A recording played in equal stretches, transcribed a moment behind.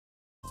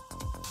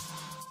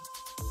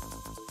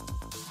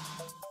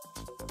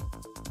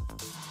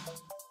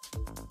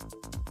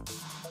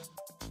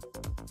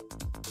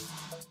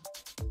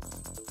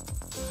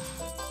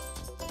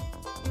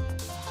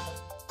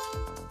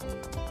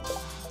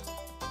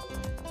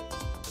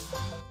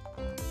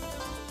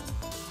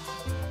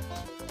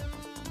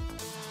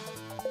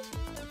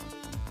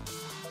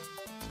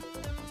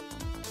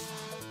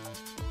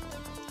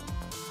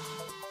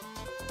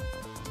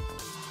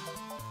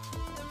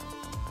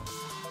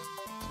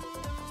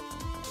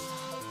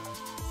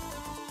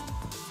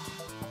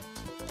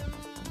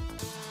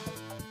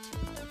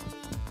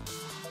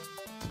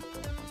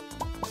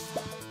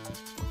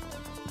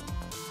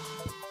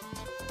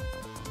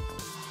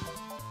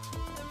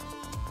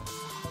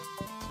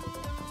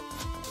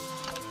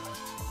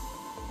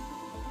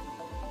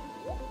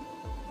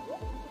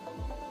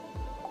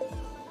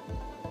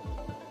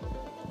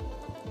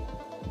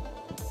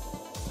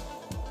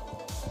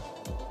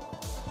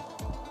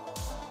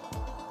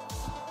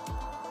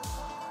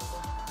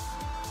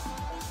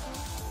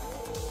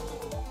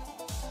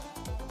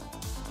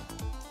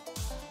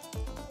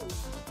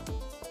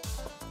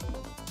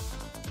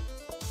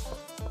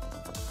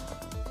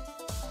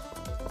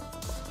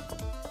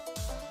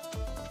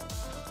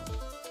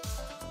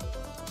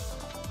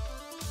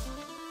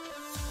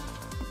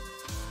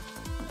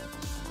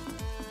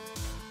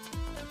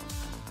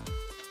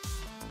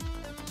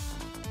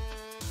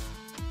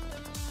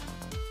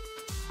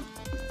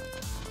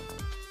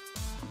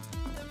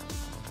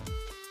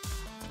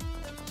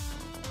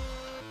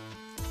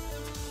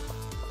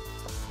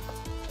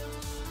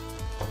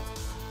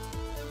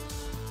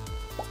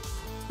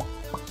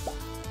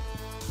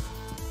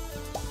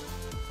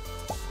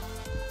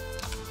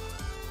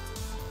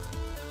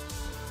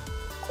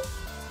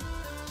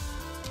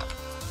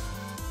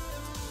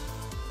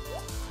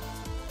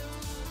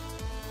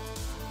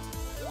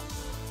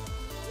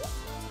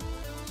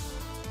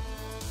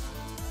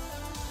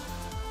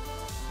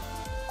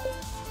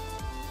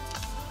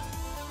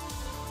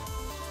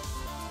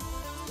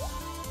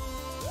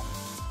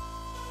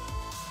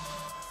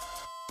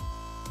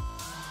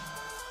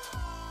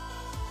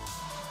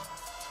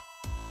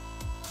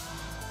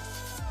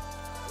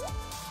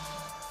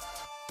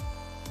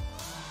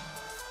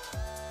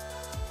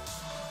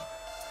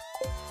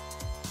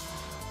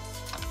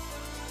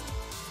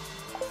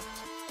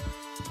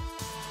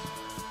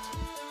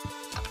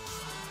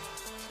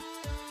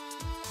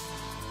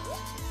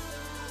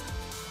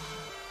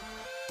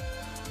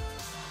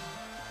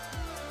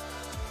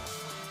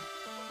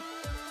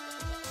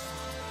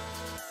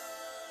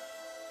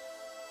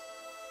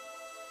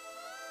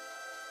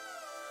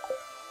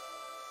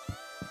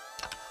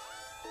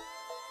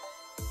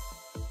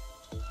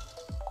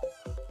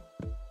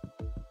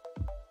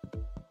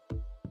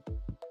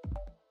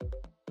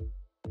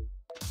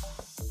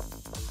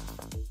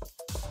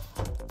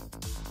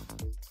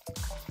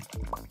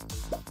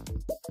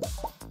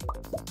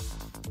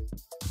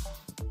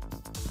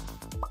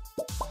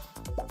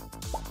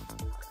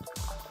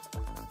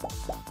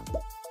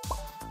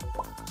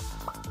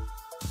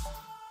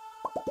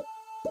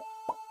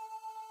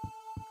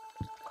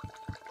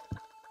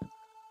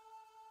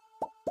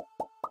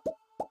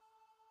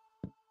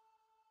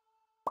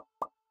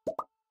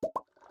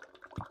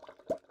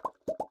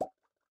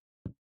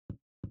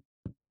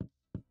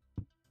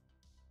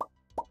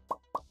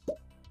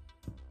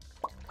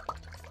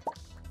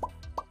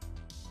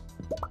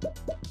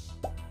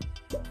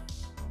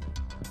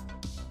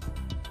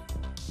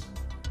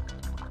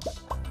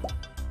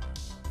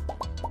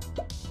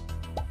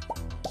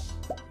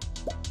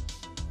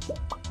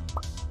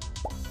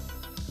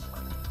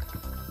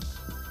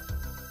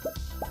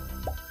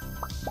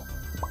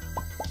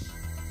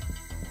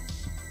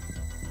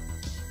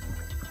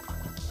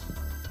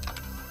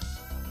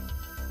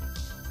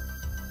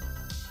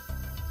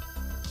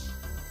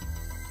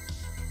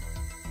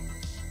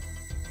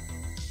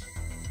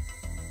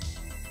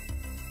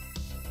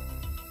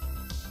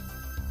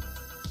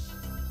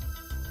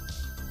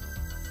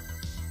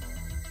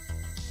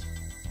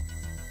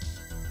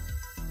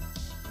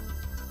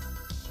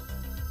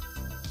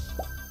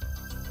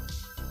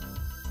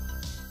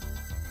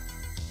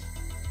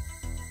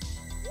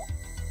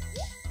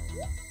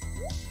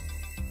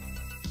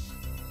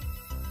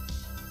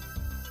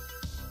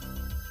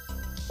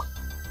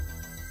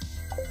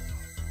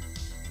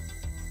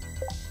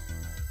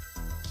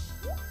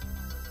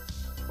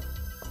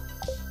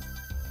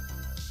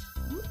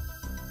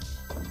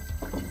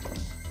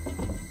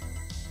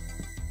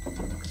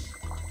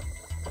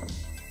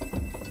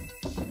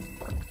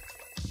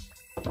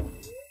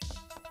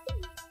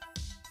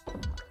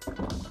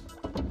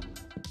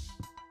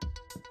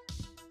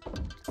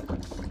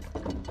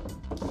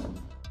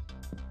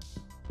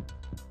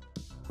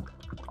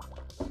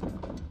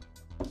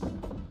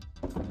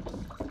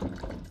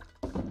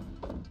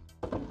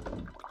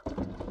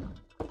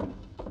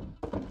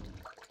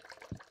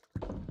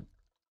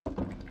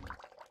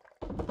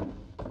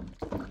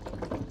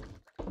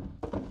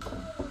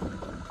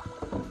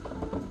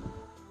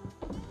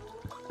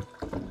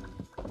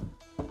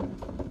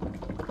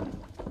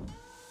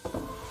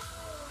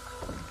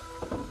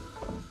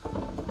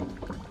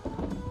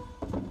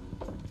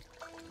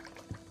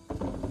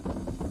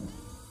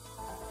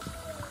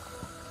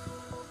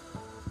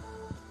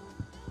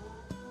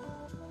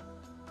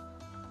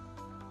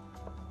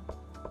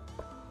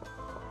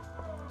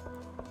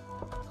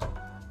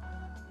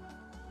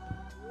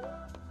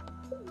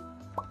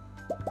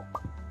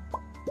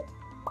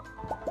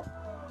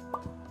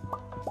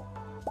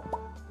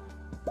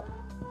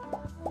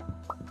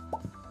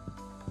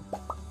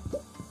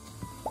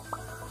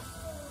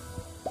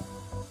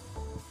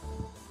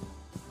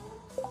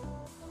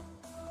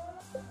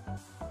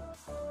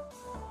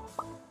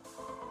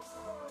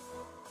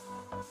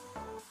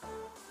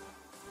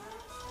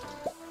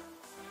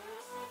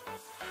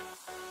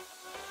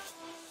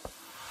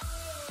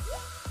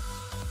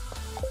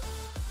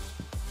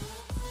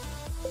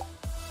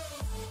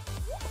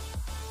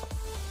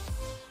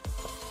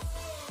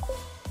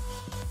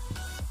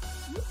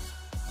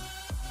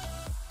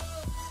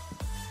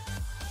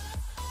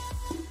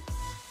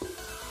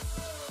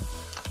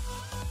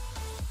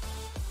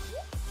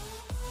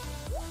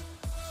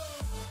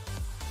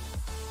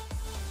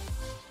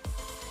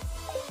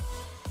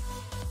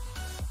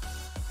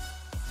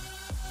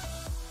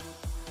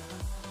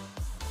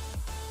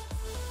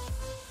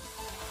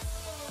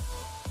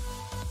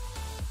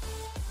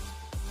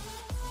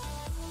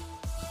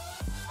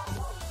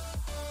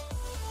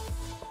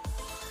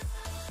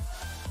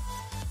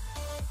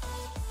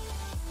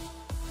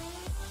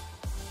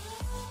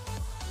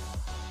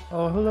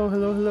Oh, hello,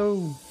 hello,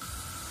 hello.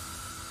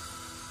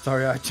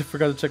 Sorry, I just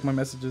forgot to check my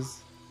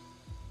messages.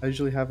 I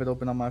usually have it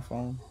open on my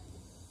phone.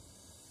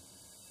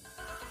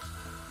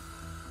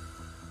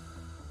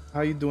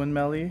 How you doing,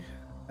 Melly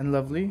and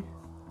Lovely?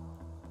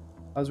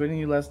 I was waiting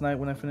you last night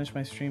when I finished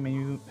my stream and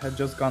you had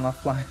just gone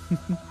offline.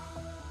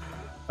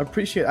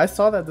 Appreciate. I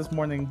saw that this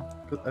morning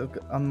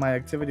on my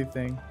activity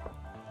thing.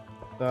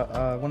 So,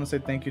 I want to say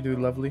thank you, dude.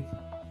 Lovely.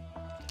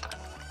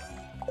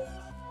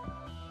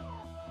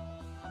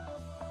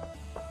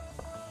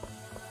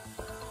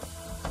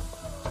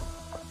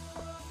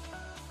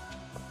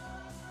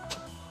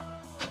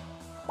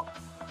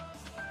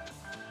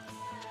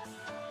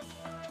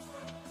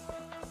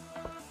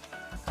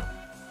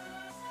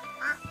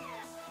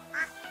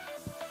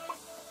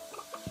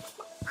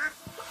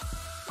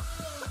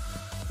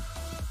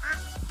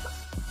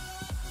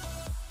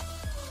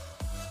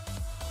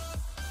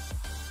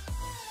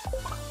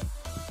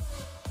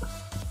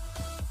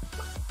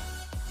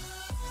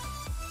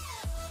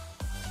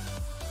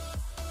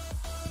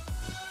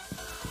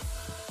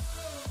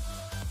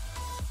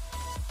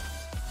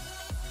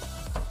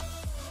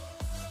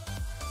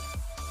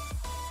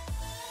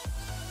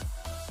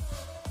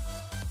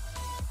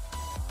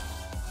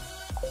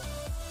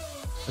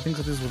 I think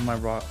this is with my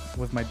dog.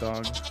 Let me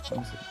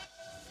see.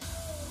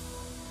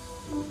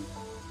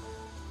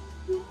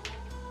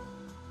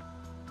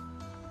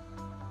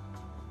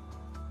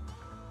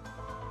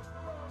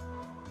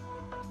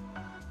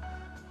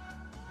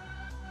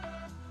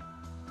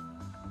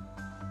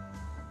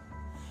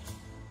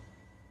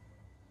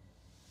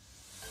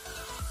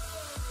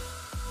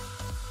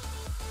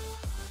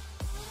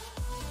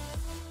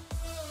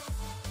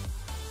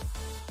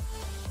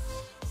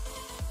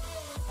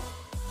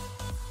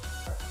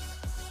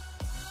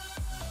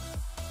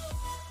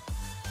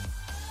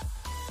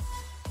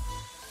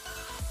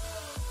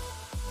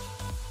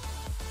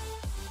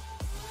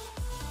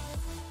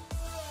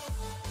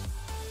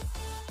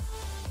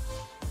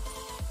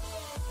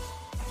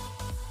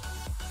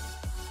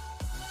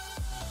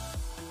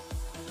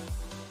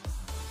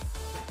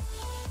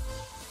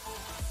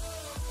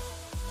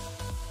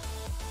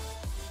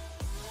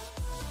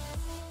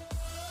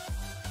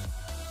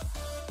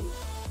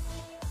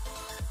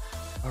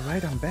 All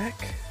right, I'm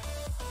back.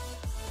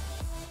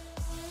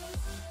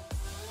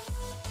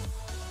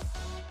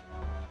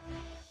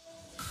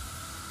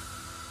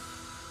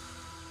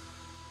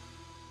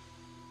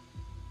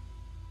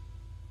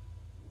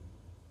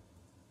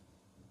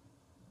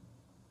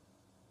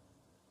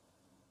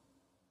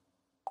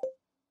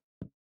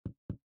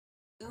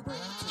 Uber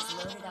Eats is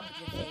loaded up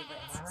with your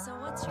favorites. So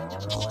what's your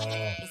number one?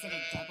 Is it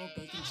a double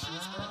bacon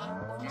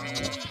cheeseburger or maybe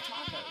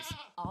tacos?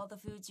 All the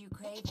foods you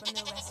crave from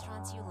the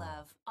restaurants you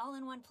love, all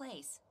in one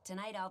place.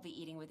 Tonight I'll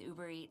be eating with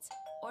Uber Eats.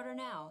 Order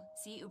now.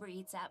 See Uber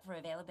Eats app for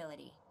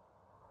availability.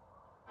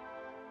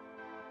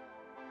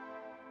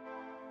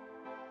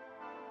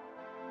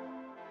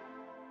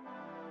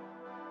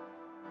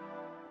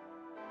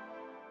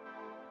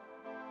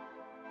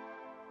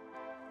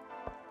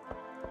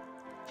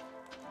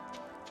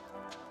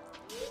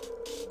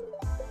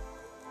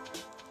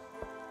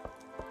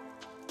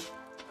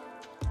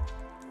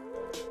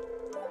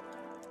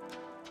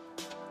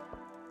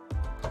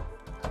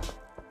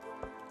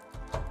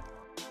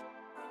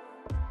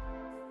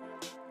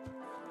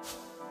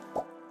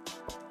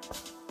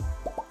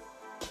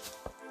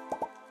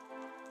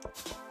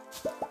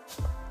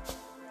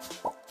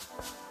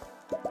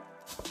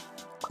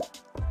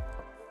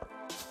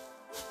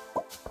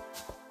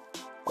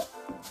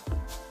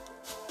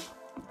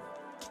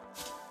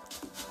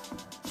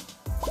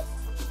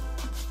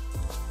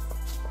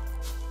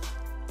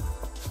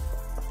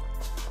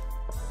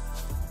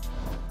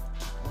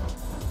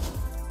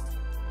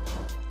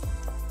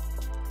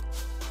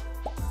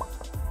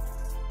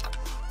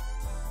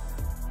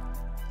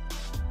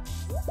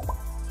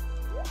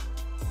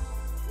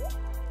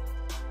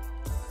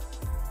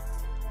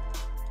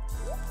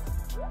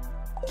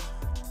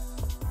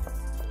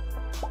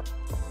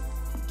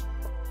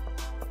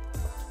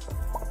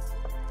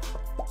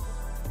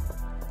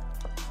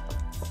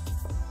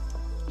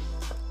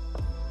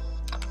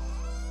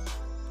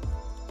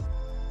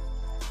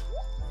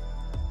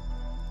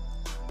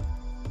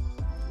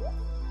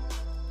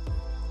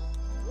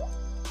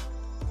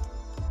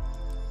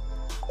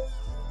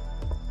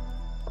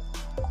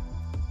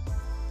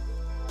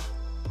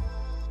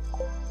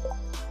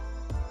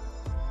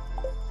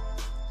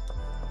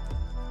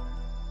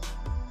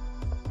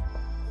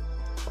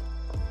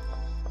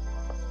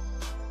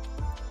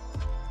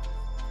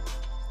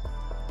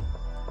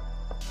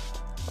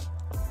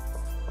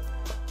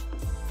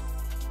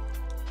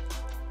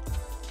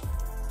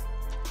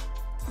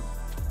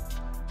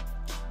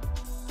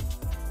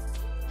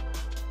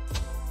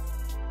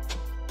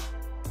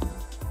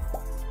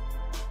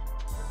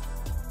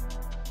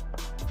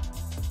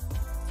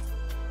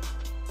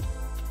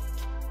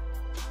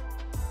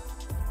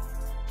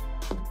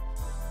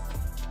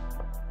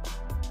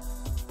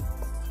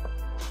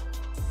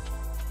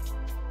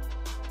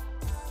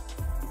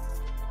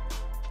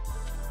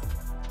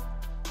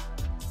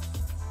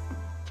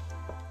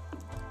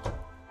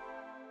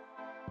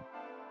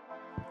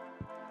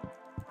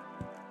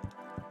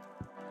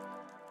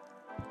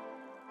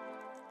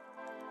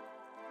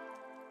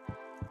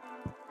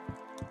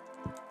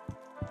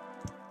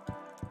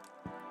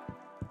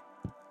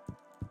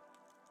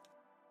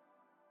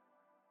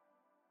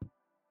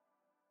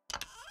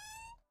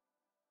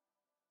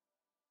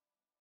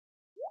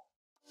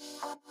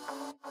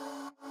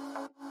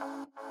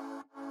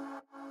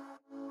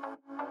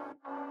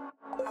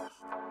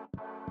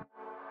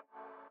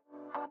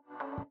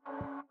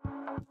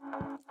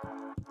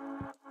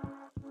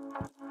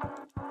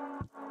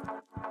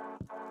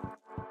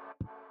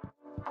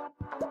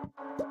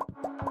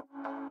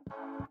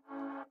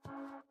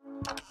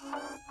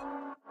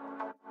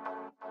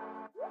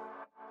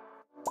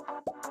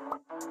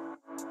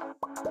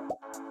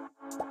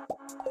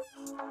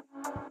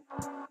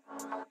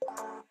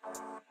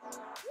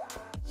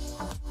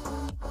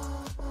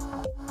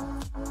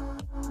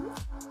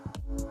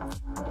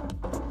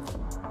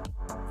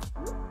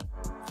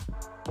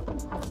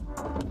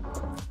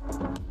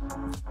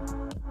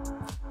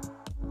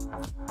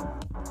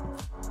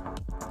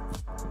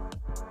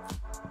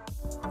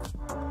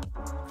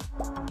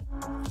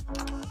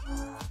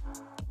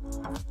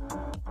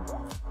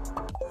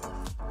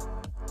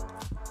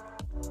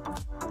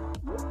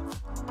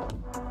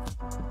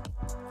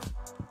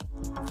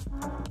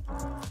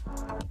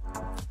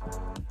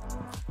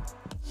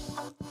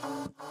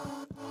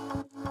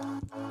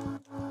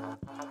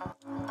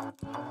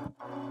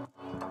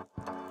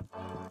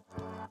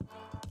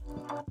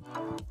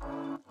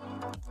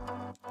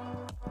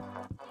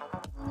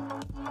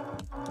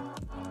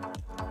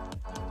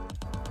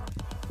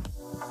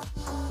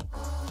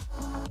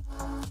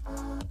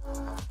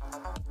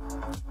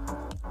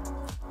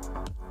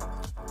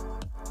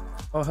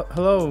 Oh,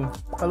 hello.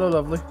 Hello,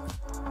 lovely.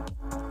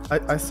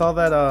 I saw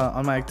that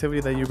on my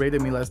activity that you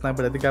rated me last night,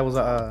 but I think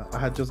I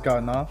had just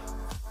gotten off.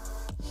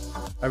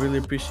 I really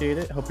appreciate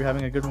it. Hope you're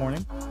having a good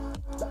morning.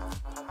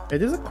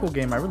 It is a cool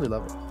game. I really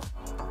love it.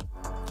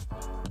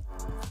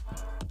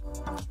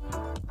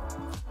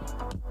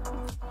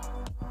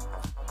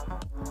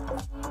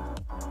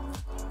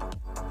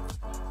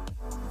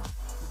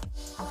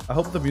 I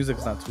hope the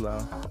music's not too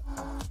loud.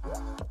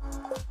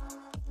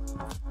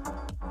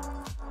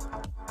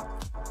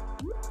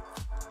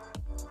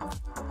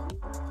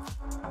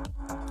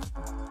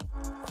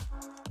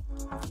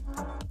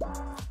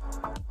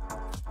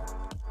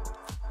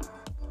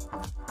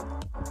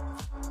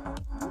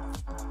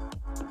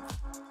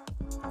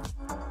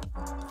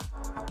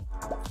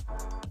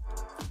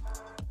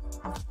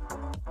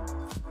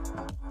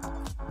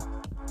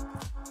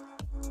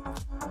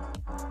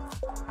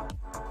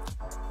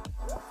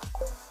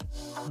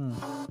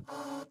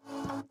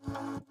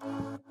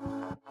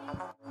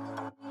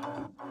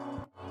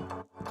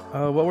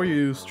 What were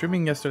you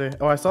streaming yesterday?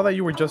 Oh, I saw that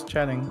you were just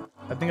chatting.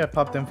 I think I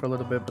popped in for a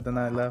little bit, but then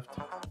I left.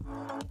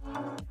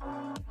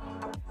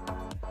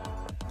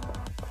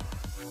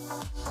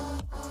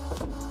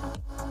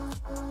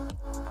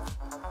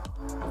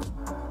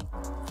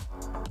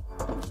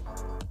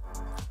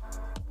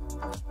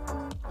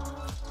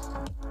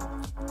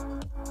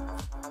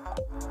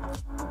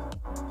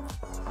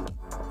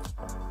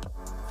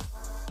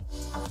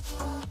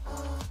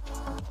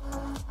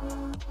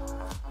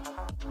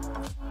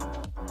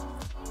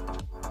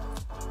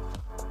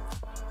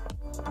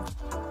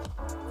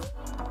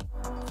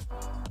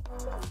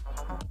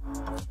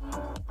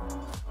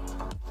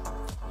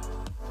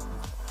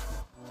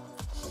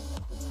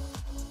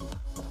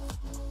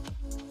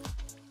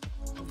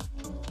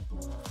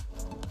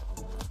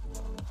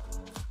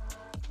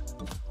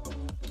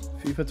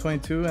 FIFA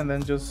 22 and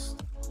then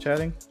just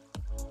chatting.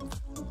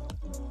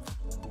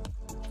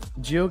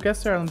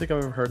 GeoGuessr? I don't think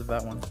I've ever heard of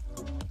that one.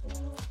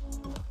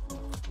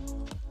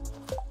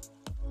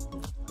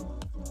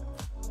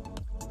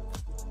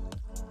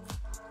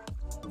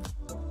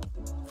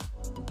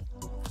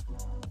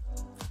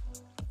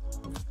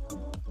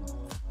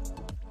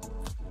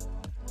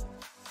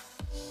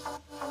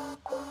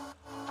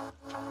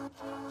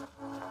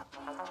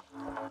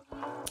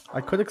 I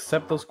could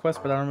accept those quests,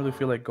 but I don't really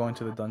feel like going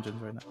to the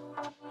dungeons right now.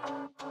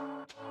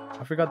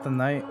 I forgot the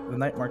night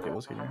market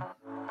was here.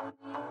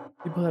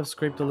 People have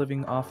scraped a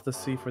living off the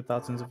sea for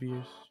thousands of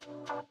years.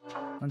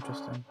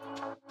 Interesting.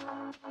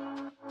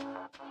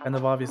 Kind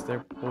of obvious there,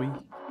 boy.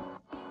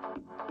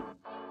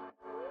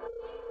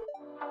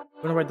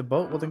 Wanna ride the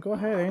boat? Well then go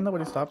ahead, ain't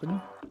nobody stopping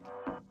you.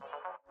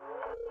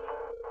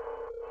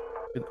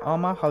 Did all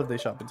my holiday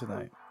shopping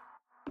tonight.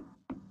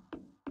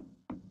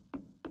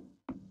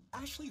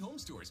 Ashley Home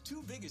Store's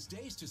 2 biggest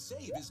days to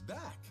save is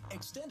back.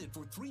 Extended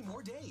for 3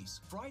 more days.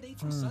 Friday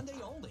through Sunday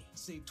only.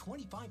 Save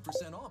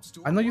 25% off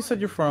store. I know you said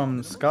you're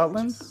from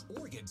Scotland.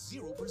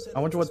 I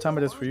wonder what time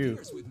it is for you.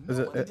 Is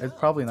it's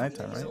probably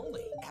nighttime, right?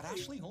 At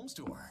Ashley Home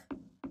Store.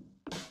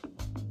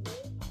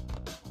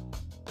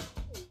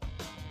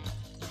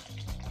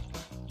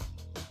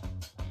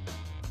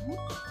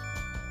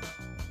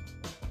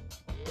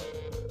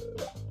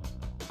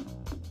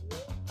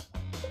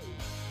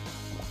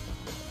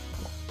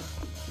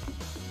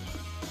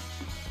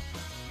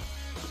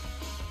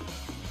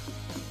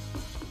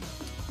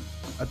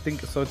 I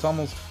think so. It's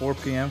almost 4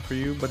 p.m. for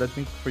you, but I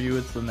think for you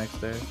it's the next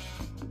day.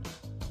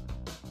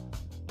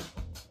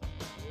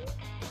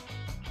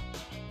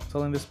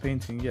 Selling this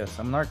painting, yes.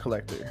 I'm an art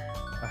collector.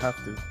 I have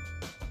to.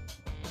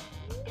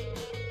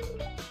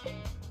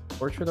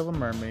 Portrait of a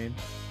mermaid.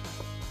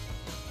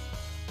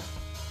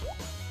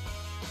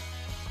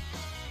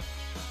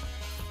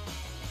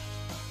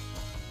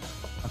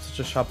 I'm such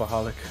a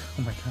shopaholic.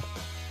 Oh my god.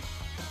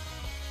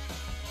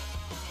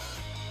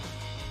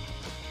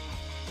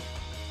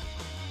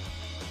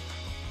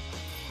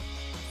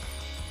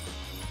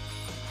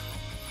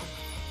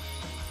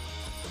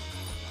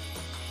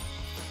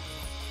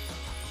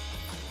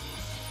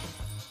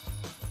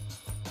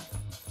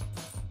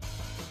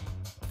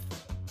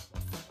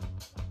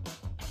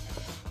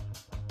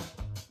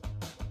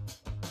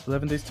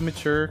 "11 days to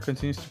mature,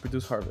 continues to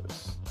produce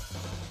harvest.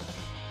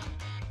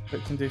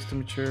 13 days to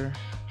mature,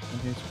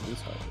 continues to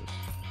produce harvest."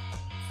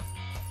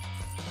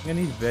 I'm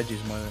gonna need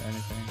veggies more than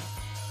anything.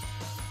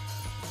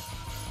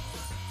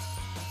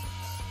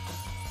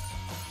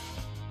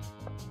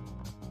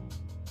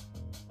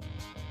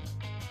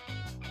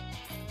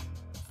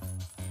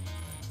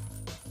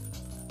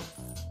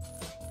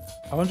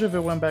 I wonder if it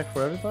went back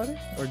for everybody,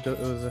 or it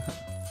was a...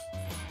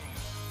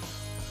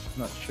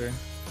 Not sure.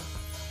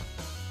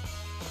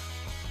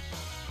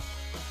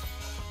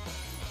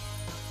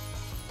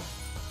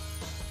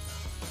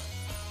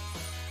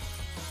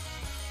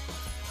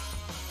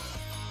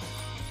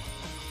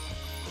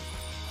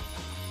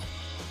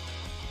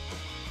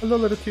 Hello,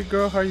 little cute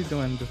girl. How are you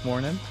doing this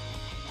morning?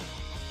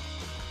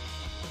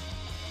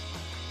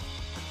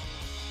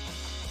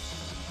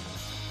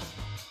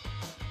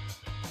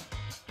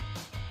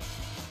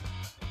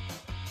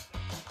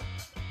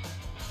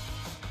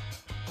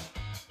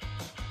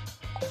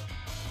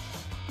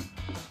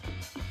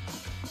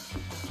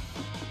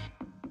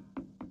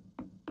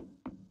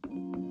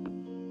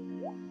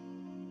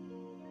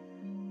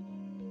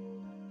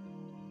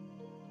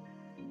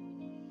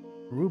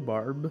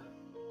 Rhubarb.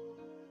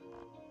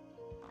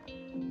 I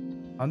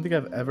don't think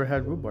I've ever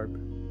had rhubarb.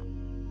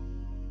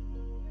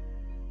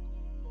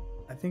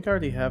 I think I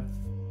already have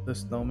the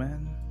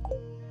snowman.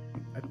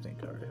 I think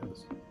I already have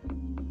this.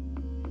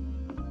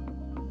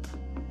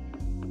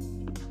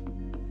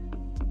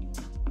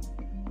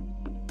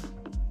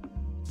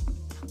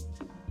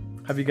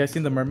 Have you guys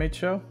seen the mermaid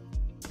show?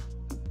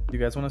 Do you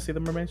guys want to see the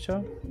mermaid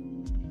show?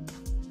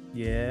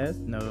 Yes,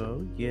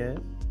 no, yes.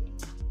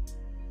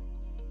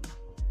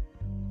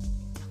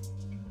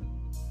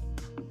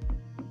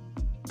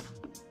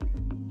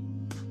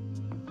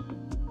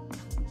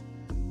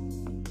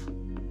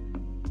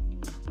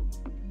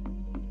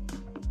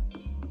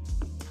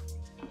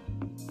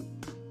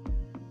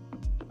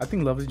 I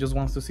think Lovely just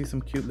wants to see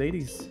some cute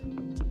ladies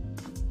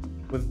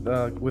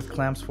with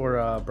clamps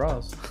for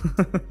bras.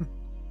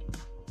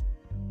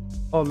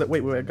 Oh,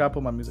 wait, I gotta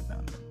put my music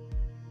down.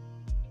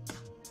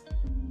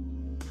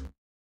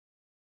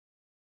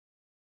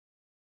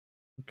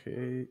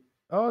 Okay.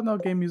 Oh no,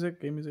 game music,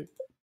 game music.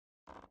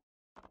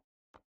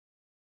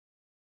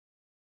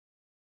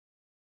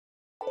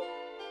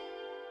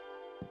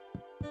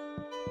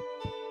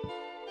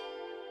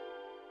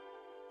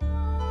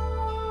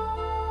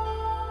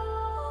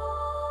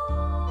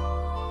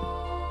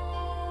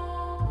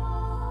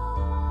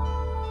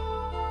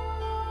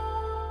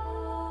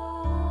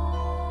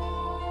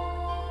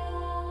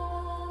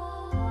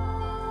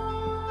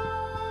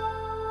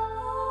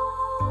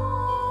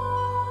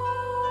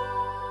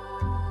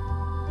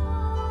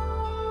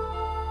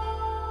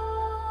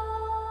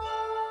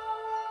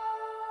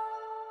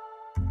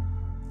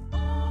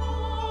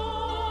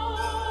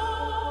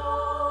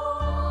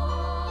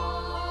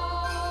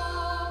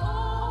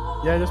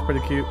 Yeah, that's pretty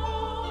cute.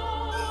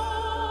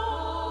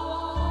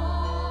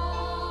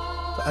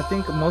 I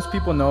think most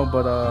people know,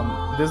 but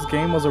this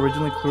game was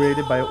originally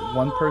created by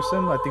one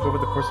person. I think over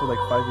the course of like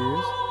 5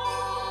 years.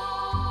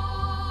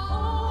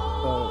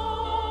 So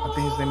I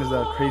think his name is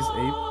Crazed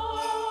Ape.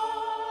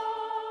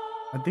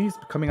 I think he's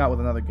coming out with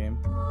another game.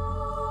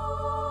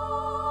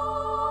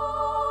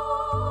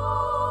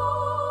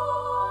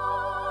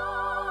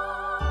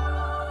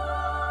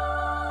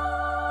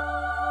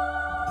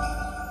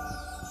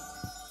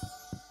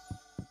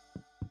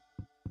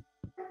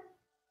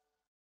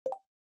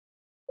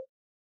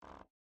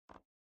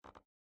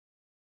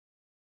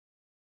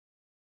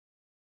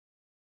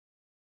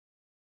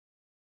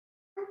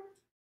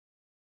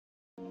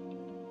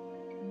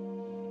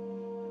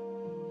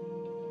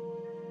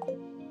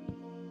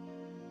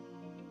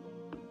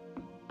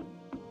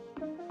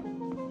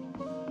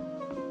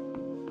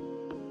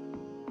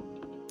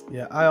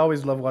 Yeah, I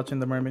always love watching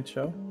the mermaid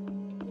show.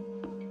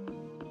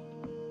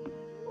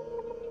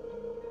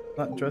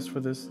 Not dressed for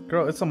this.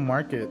 Girl, it's a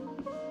market.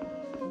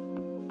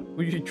 Who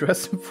are you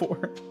dressing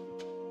for?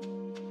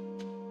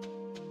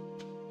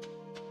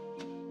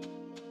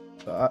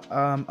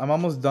 I'm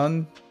almost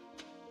done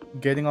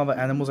getting all the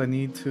animals I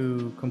need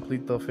to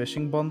complete the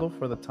fishing bundle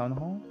for the town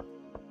hall.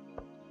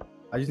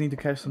 I just need to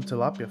catch some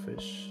tilapia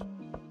fish,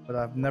 but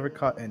I've never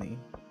caught any.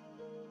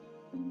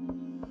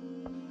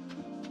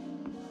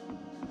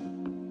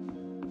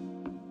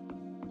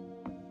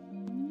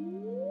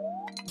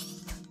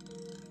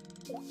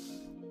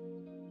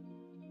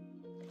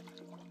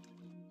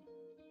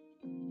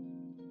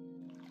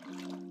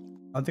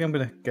 I don't think I'm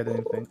gonna get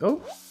anything.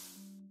 Oh,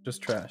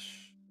 just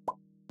trash.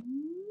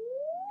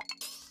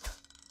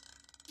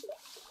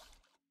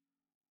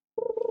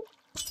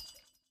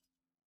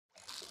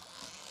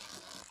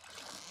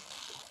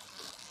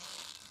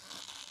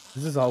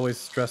 This is always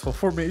stressful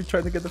for me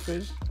trying to get the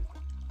fish.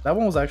 That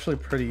one was actually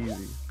pretty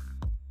easy.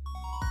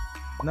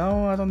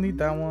 No, I don't need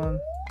that one.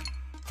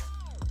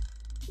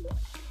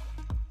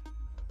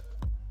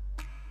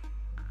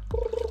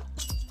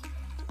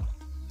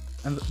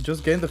 And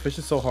just getting the fish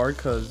is so hard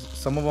because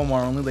some of them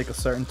are only like a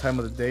certain time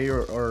of the day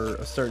or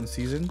a certain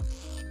season.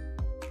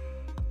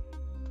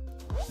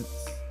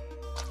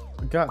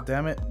 God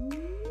damn it.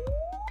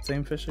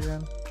 Same fish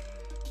again.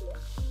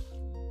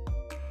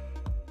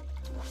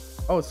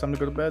 Oh, it's time to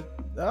go to bed.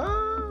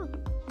 Ah!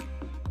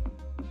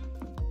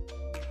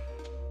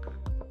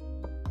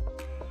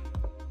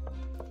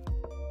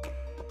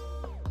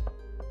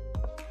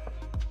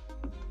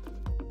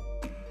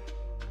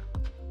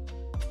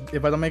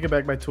 If I don't make it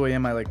back by 2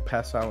 AM, I like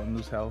pass out and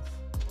lose health.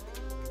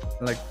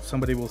 And, like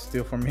somebody will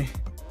steal from me.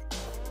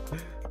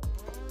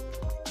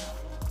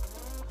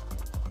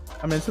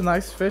 I mean, it's a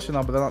nice fish and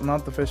all, but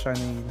not the fish I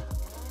need.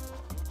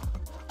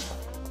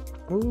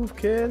 Move,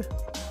 kid.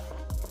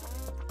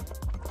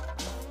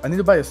 I need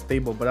to buy a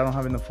stable, but I don't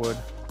have enough wood.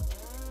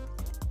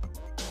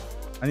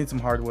 I need some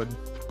hardwood.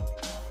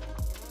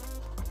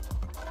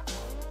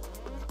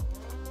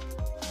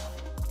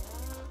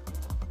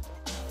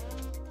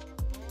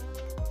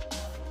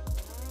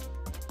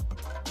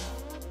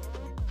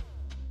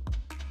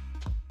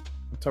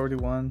 It's already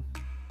one.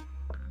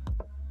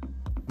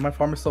 My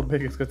farm is so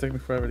big, it's gonna take me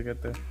forever to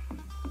get there.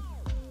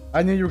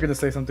 I knew you were gonna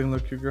say something,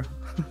 look, cute girl.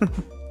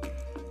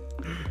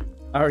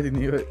 I already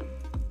knew it.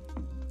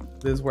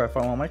 This is where I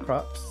found all my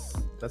crops.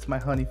 That's my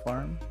honey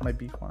farm, my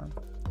bee farm.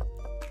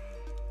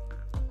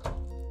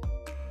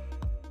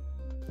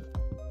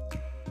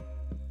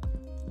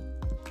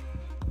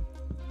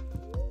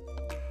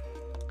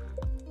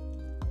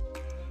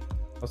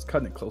 I was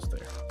cutting it close there.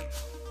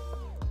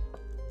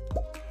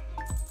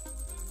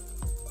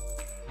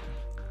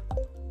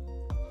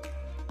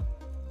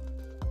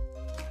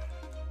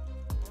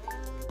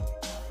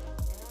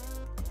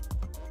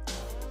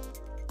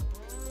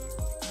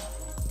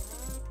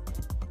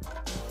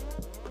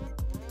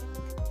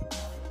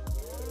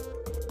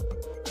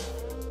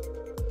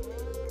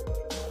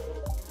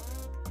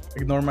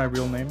 Ignore my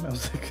real name. I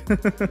was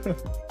like,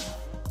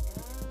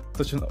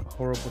 such a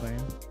horrible name.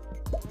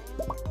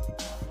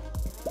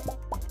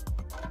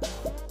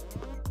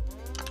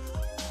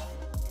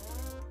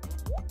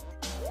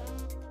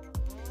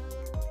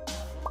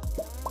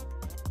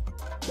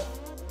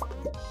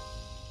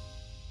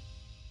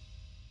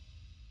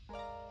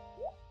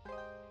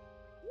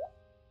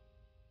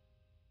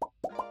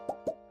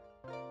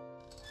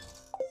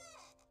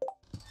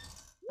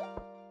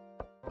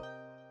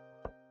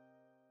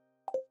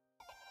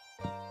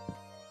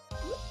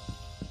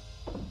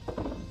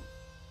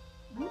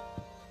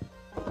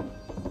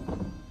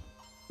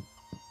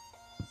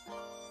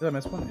 Did I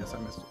miss one? Yes, I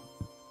missed one.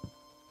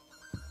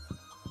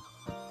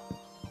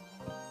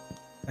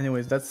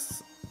 Anyways,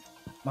 that's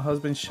my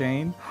husband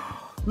Shane.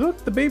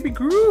 Look, the baby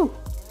grew!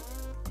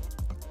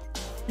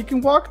 He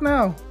can walk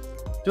now!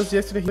 Just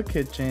yesterday, he was in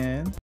the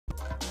kitchen.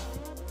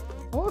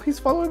 Oh, he's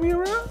following me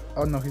around?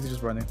 Oh no, he's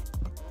just running.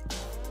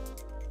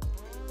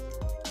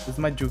 This is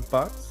my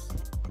jukebox.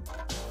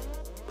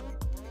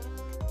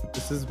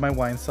 This is my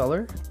wine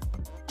cellar,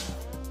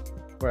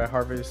 where I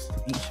harvest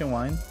ancient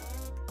wine.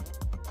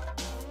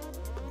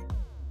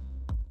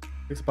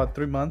 Takes about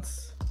 3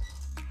 months.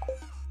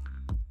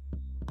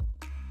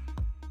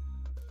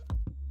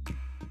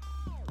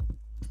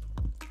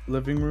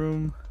 Living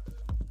room,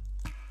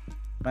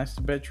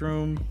 master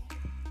bedroom.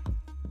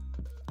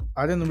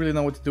 I didn't really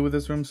know what to do with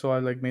this room, so I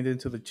like made it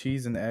into the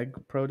cheese and egg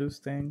produce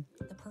thing.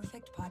 The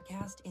perfect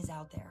podcast is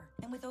out there,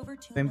 and with over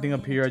 2 Same thing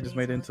up million here. I just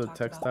made it into a most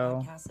talked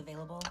about textile podcasts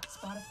available,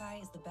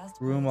 Spotify is the best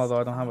room, place although I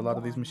to don't have a find lot the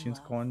of these one you machines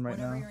love. going right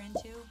Whatever now. you're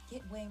into,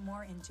 get way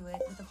more into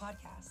it with a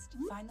podcast.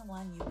 Find the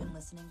one you've been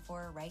listening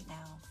for right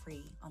now,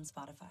 free on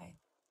Spotify.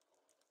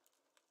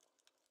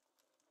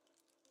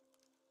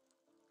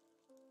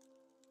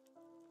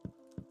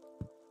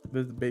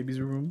 This is the baby's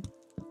room.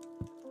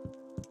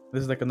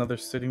 This is like another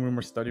sitting room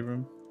or study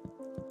room.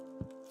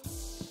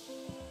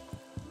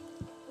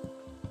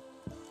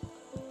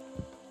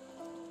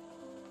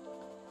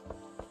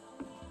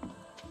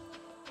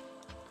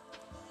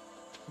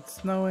 It's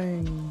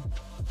snowing.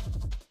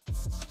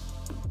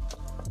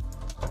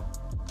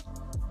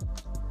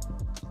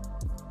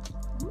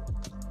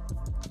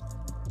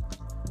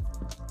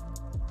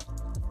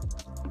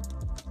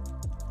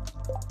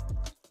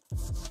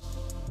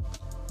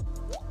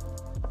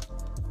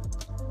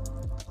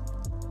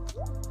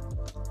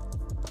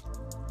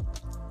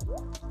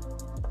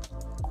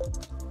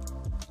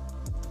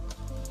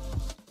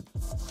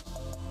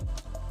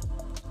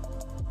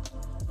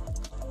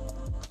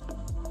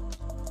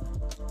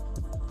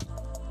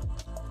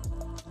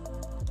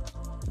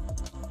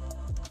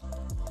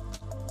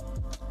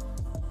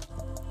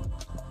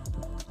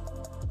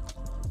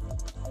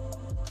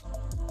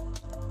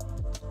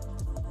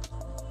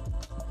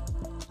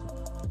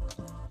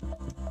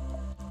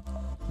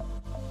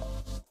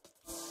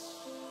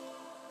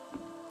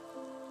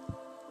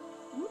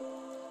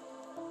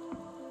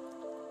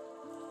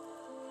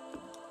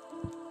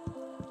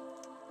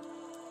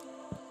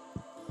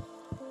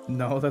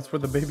 No, that's where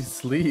the baby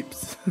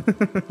sleeps.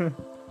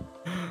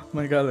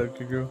 My god,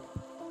 look, girl.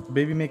 The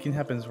baby making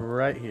happens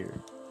right here.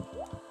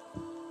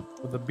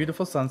 With a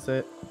beautiful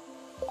sunset.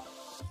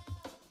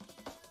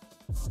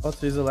 Oh,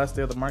 today's the last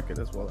day of the market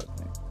as well, I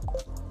think.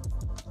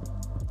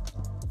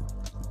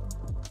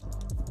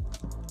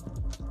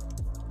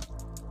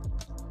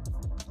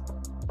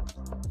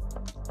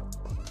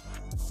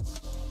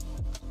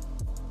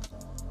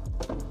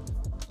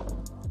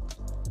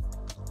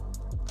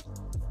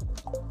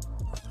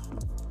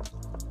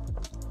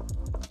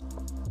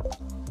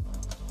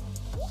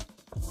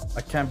 I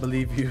can't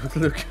believe you.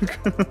 Look.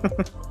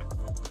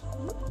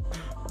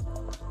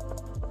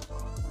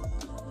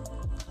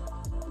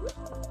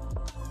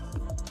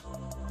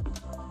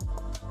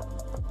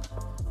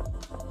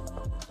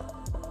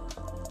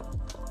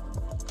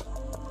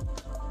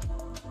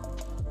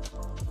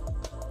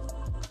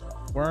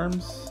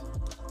 Worms.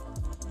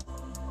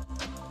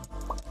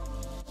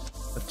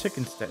 A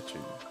chicken statue.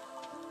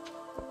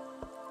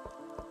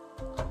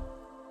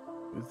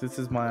 This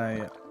is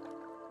my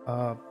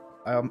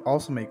I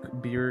also make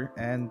beer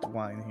and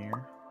wine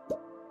here.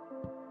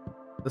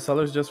 The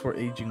cellar is just for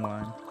aging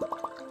wine.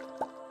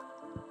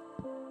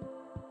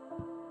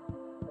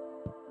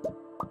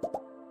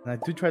 And I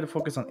do try to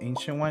focus on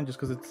ancient wine just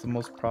because it's the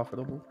most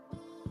profitable.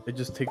 It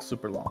just takes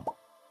super long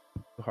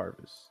to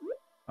harvest.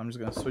 I'm just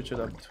gonna switch it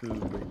up to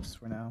grapes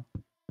for now.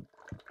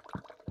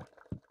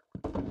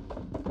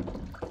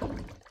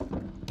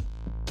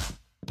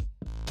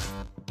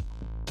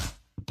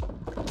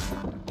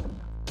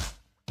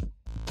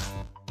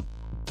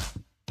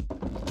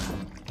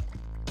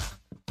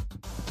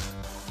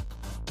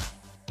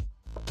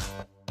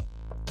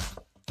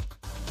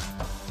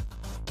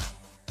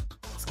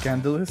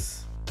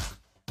 Scandalous?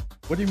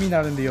 What do you mean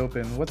out in the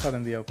open? What's out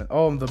in the open?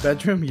 Oh, the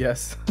bedroom?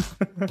 Yes.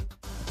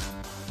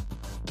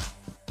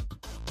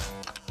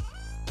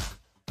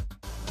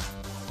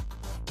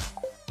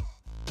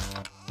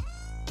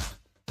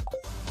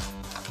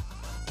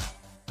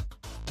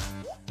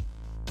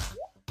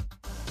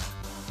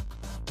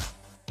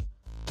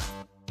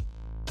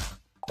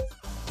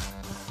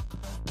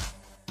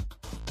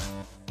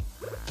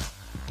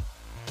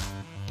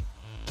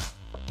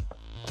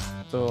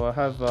 So I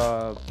have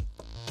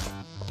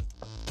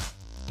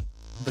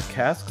the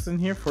casks in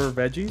here for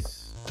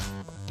veggies.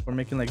 We're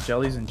making like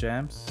jellies and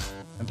jams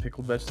and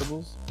pickled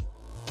vegetables.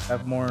 I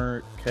have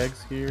more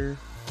kegs here.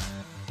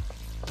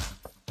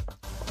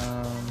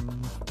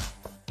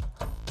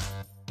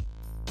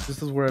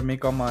 This is where I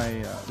make all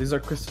my. These are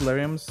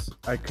crystallariums.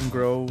 I can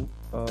grow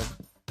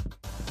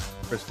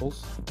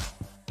crystals,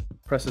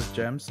 precious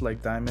gems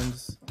like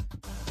diamonds.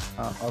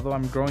 Although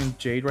I'm growing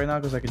jade right now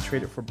because I can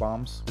trade it for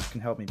bombs, which can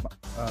help me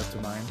to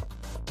mine.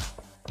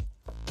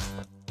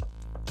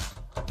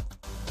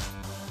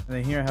 And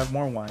then here I have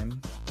more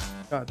wine.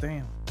 God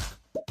damn.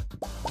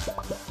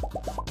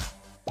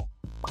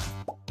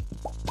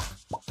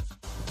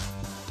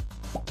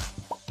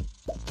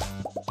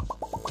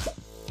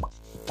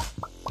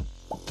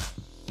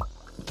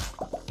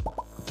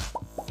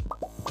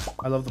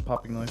 I love the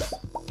popping noise.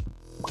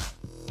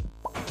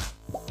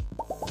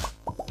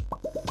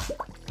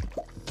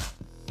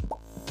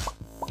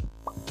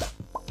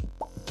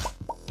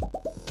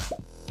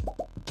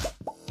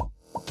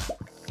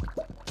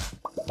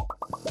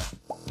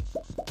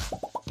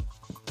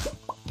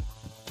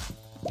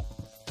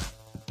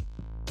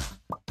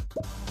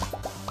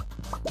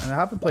 And I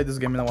haven't played this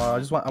game in a while.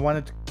 I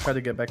wanted to try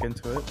to get back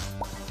into it.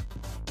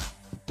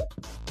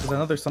 Because I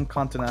know there's some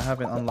content I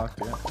haven't unlocked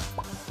yet.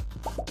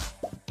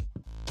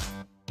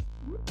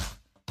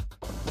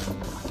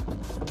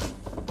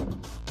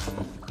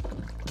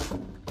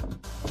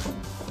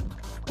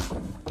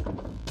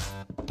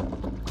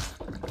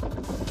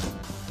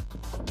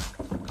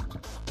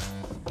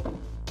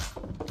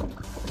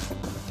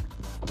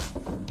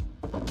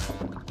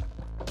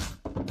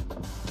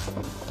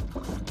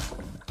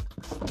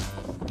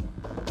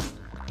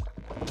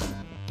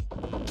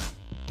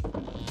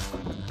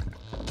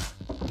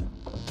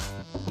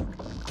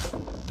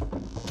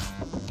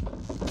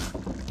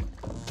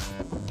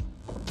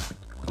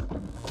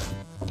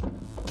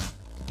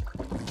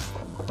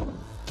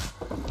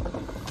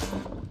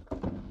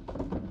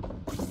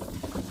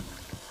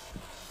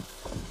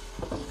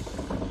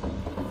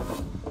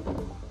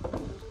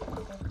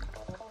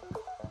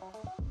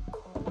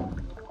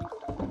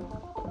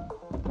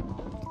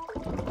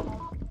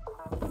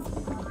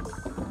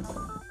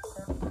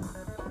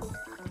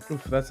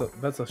 Oof, that's a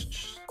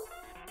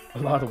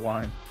lot of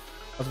wine.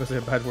 I was gonna say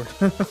a bad word.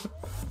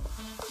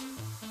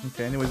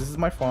 Okay, anyways, this is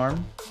my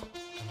farm.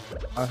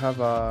 I have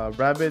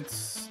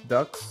rabbits,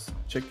 ducks,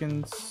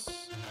 chickens,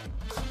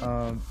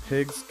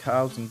 pigs,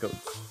 cows, and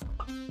goats.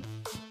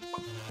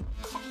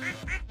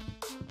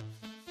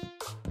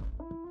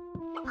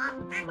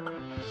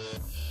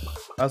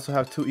 I also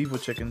have 2 evil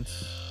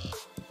chickens,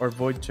 or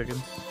void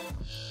chickens,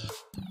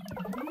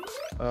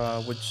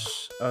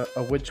 which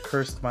a witch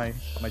cursed my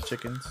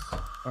chickens.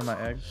 Or my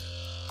eggs.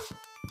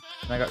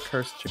 And I got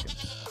cursed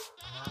chickens.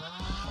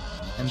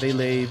 And they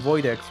lay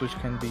void eggs, which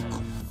can be...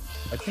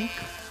 I think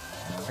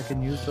I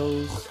can use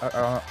those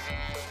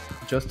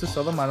just to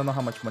sell them. I don't know how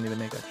much money they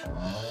make actually.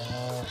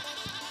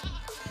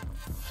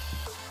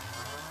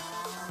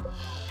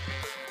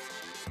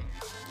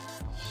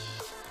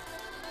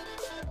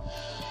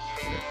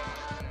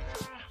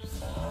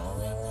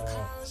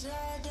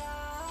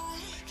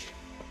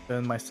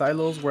 Then my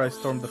silos where I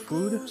store the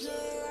food.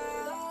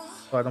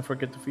 So I don't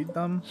forget to feed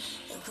them.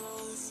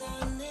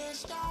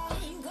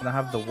 And I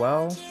have the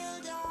well.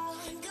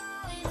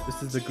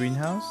 This is the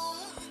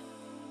greenhouse.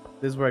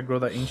 This is where I grow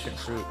the ancient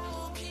fruit.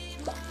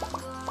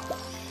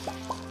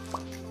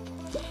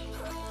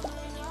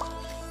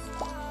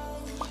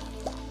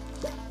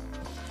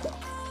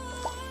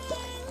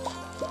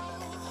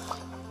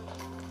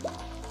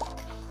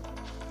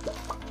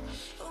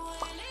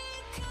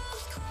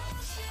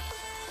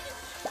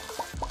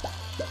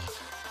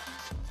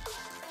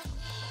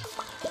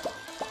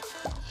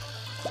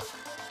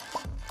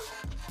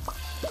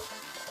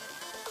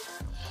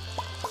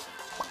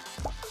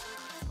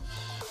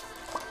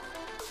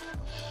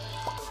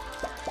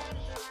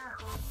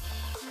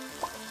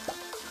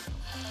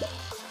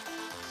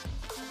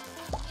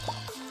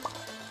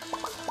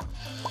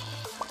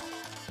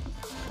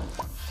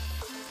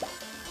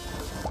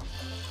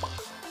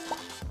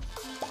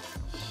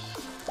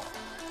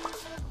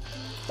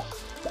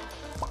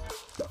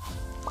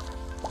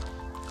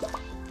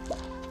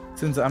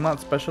 Since I'm not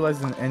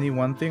specialized in any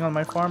one thing on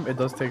my farm, it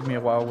does take me a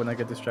while when I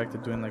get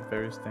distracted doing like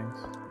various things.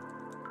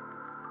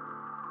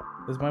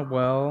 There's my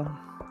well.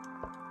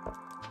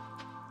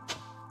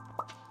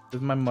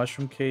 There's my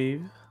mushroom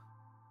cave.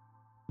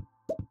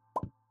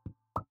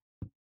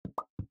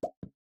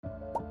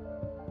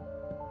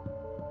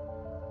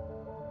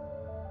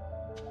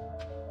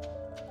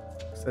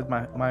 said,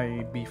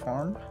 my bee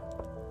farm.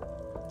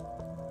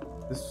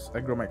 I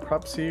grow my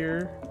crops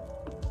here.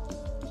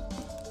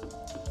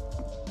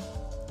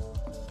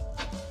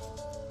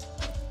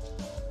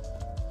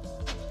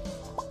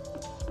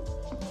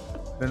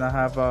 Then I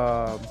have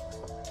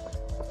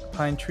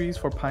pine trees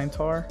for pine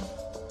tar.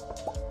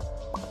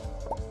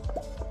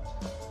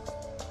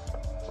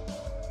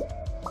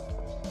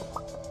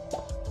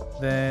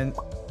 Then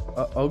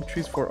oak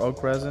trees for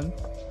oak resin.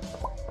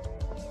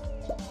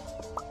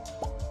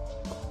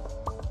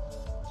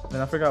 Then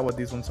I forgot what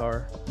these ones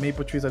are.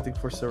 Maple trees, I think,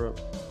 for syrup,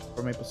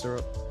 for maple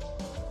syrup.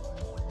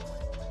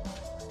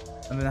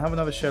 And then I have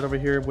another shed over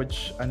here,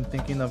 which I'm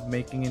thinking of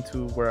making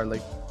into where I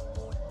like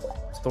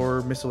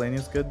store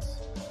miscellaneous goods.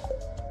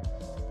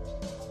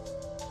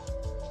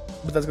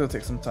 But that's gonna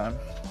take some time.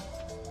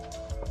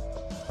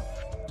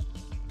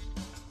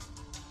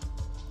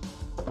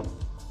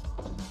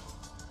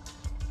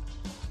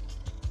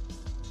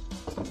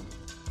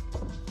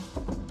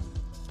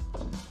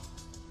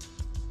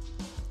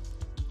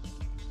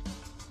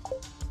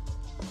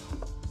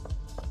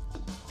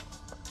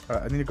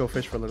 Alright, I need to go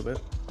fish for a little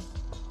bit.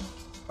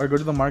 Or go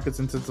to the market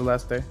since it's the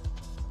last day.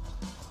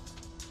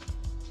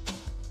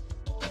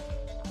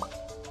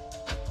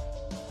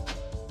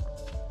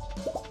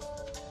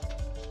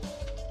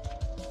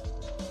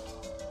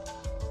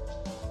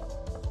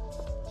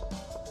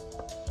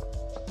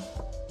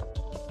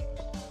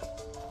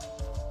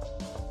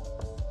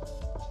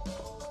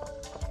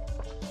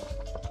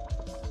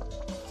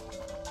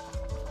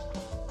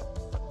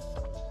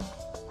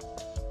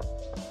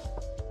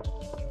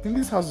 I think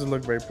these houses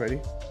look very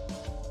pretty.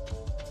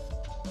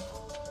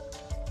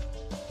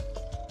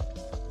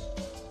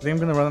 I think I'm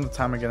gonna run out of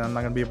time again. I'm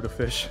not gonna be able to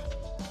fish.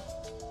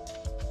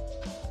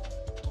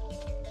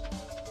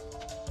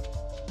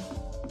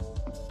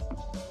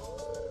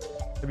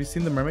 Have you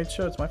seen the mermaid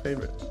show? It's my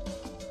favorite.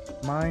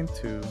 Mine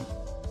too.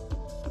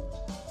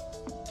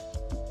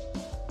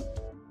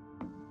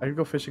 I could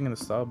go fishing in the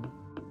sub.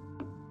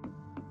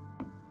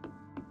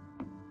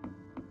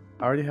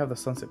 I already have the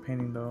sunset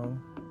painting though.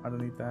 I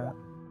don't need that.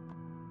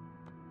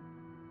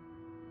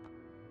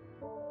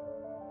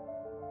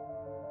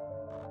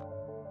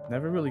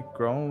 Never really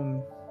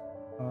grown.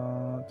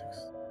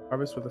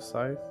 Harvest with a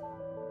scythe.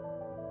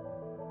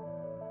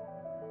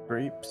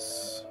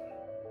 Grapes.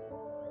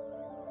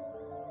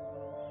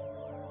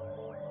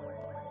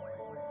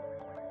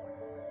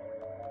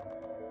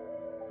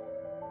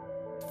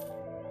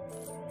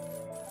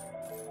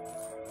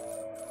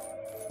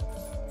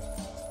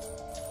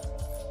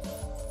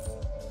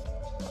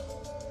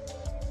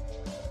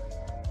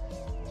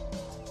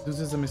 This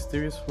is a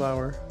mysterious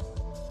flower.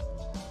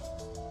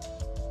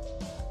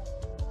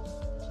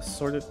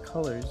 Assorted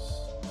colors.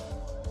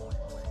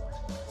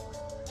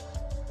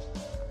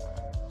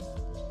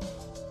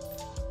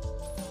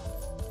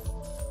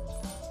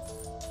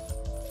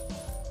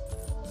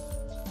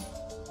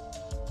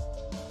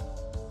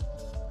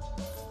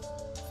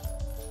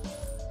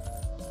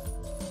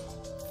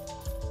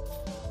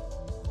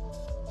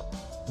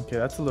 Okay,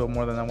 that's a little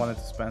more than I wanted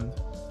to spend.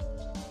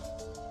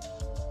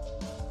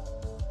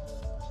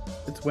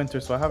 It's winter,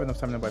 so I have enough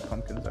time to buy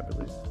pumpkins, I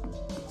believe.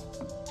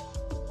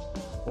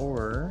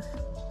 Or...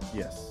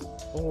 yes.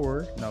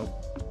 Or... no.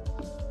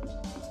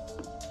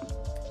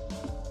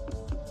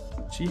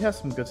 She has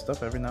some good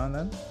stuff every now and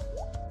then.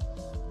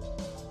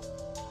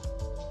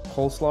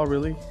 Coleslaw,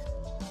 really?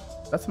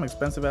 That's some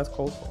expensive ass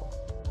coleslaw.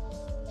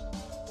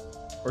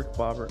 Pork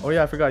bobber. Oh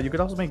yeah, I forgot. You could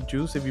also make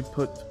juice if you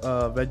put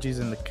veggies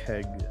in the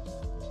keg.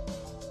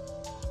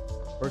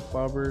 Pork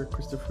bobber,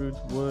 crystal fruit,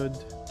 wood,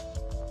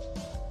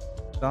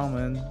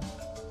 salmon.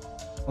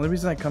 Only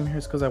reason I come here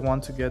is because I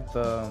want to get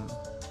the...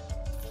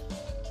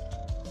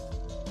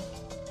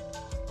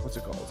 what's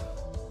it called?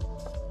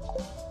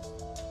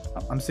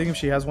 I'm seeing if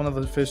she has one of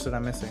the fish that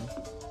I'm missing.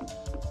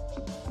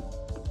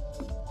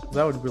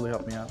 That would really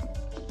help me out.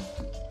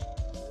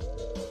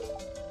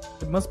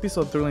 It must be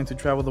so thrilling to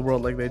travel the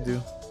world like they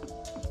do.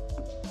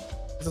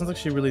 It sounds like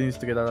she really needs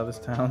to get out of this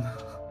town.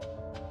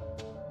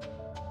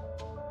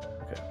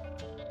 Okay.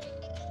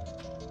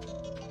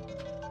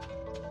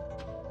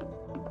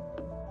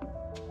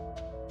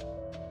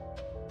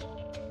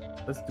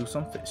 Let's do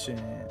some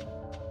fishing.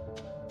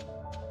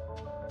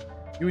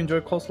 You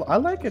enjoy coleslaw? I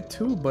like it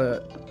too,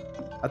 but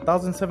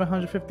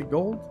 1,750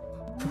 gold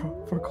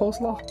for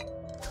coleslaw?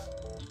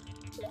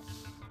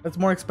 That's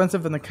more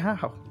expensive than a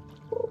cow.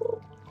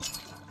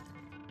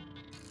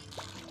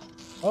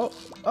 Oh,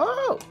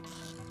 oh!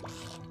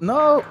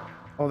 No!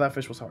 Oh, that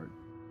fish was hard.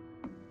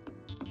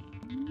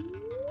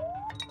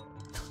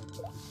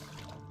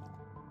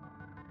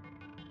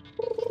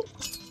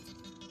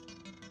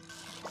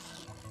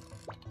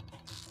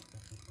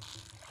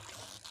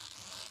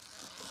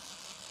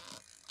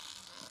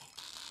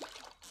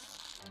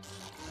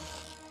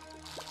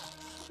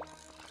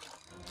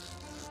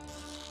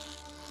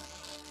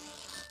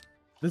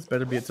 This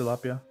better be a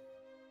tilapia.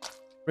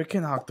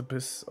 Freaking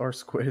octopus or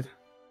squid.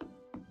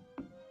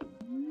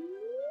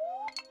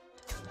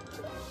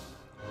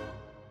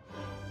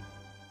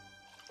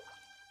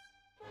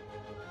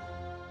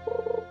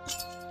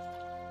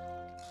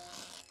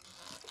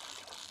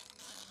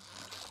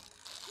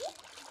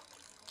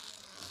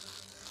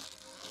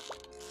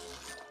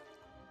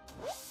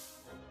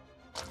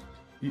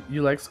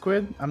 You like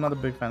squid? I'm not a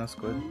big fan of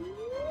squid.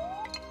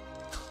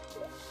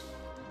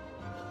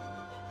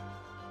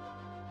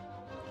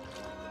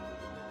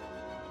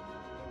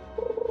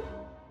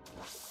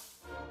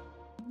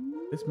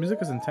 This music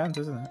is intense,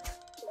 isn't it?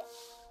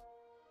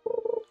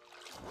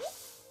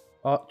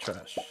 Oh,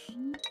 trash.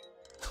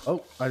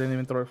 Oh, I didn't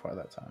even throw it far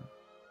that time.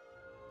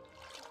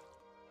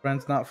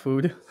 Friends, not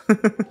food.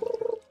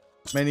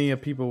 Many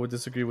people would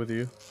disagree with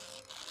you.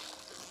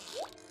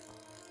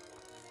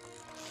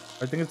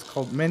 I think it's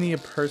called many a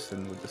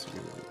person would disagree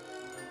with you.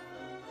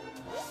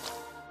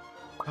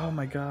 Oh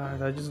my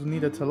god, I just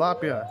need a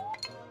tilapia.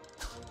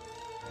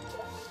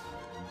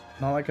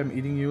 Not like I'm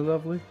eating you,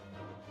 lovely.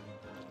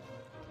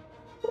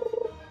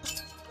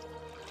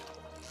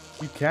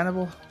 You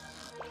cannibal.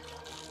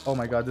 Oh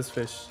my god, this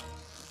fish.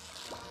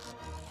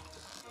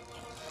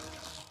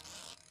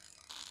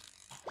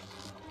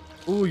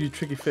 Ooh, you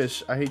tricky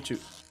fish. I hate you.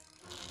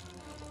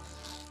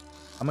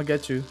 I'm gonna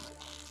get you.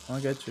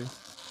 I'm gonna get you.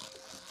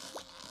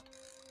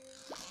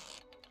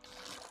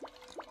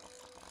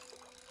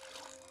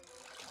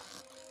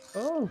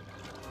 Oh.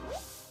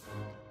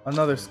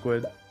 Another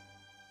squid.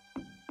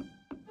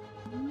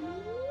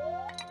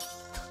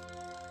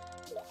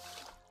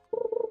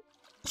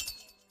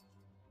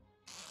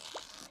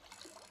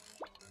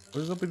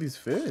 What is up with these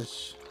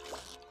fish?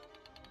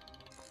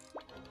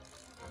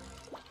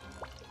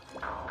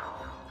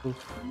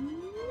 Oof.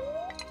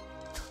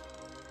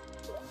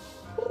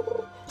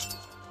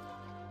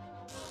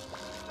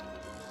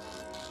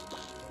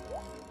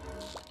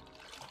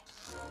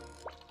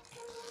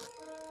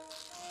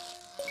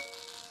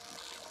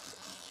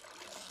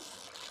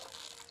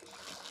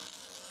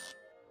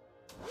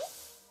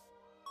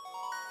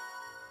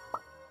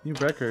 New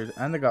record,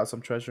 and I got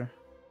some treasure.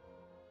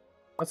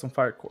 Got some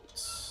fire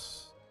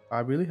quartz. I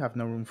really have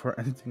no room for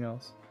anything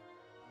else.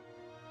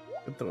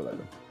 Could throw that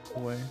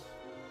away.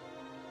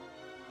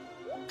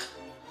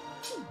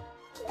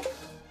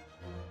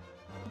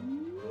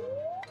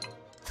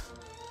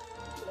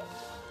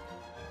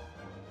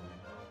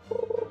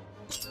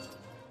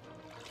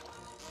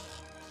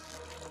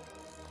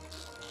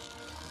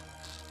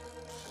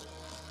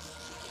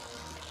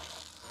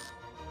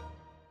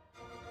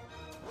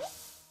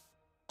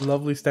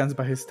 Lovely stands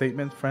by his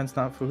statement, friends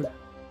not food.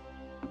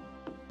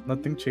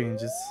 Nothing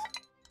changes.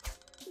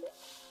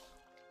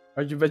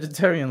 Are you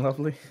vegetarian,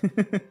 Lovely?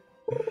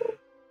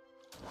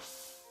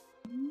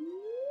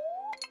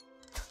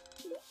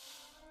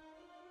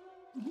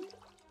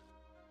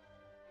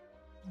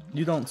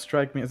 You don't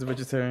strike me as a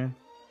vegetarian.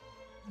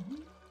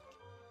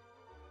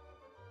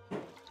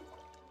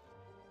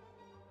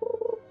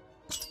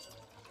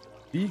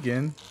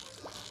 Vegan?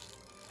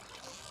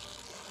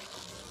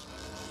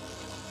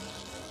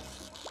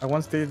 I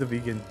once dated a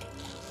vegan.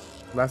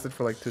 Lasted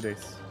for like 2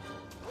 days.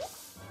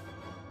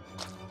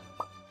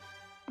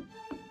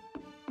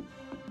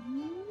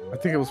 I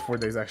think it was 4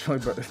 days actually,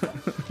 but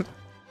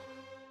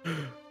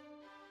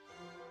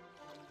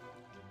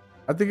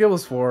I think it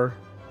was 4.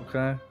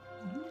 Okay.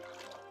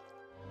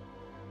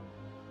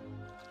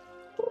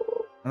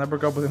 And I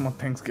broke up with him on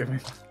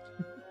Thanksgiving.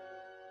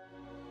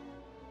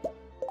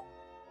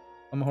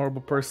 I'm a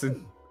horrible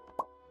person.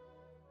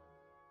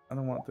 I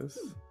don't want this.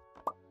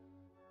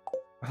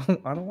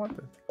 I don't want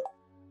this.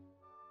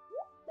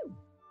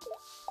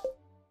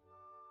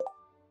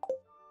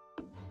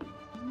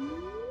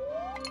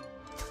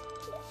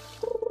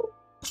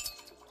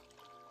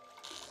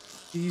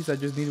 Jeez, I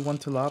just need one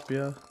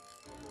tilapia.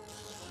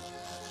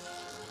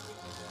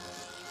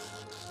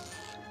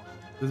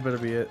 This better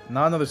be it.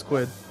 Not another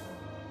squid.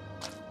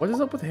 What is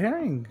up with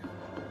herring?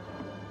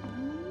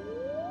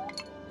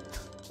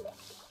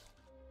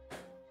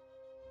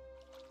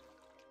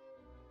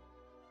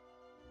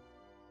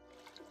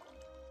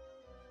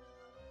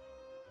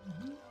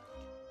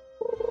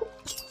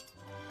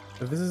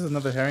 If this is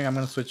another herring, I'm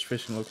gonna switch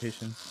fishing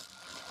locations.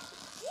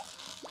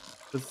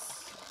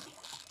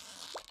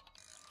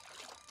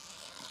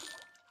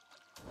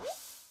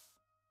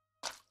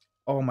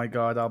 Oh my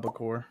god,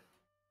 albacore.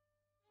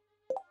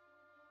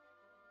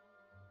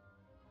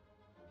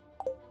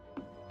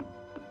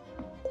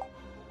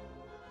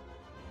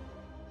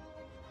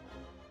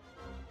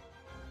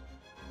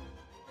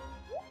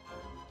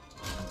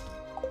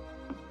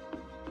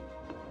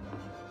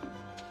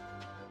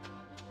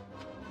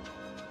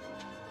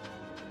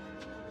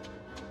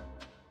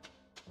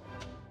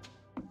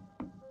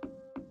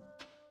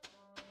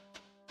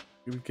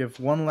 We give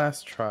one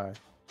last try.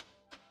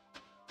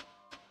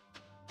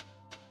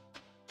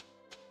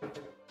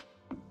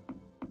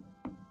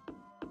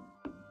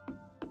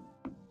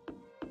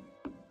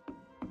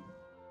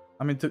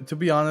 I mean, to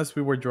be honest,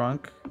 we were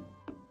drunk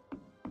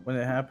when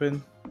it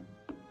happened.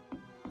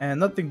 And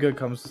nothing good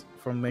comes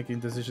from making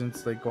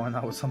decisions like going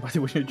out with somebody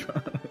when you're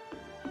drunk.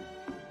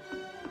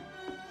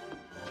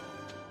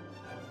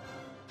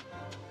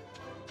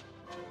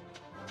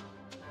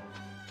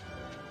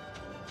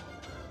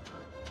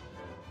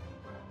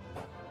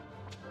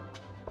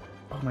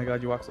 Oh my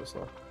god, you walk so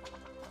slow.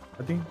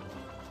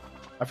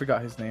 I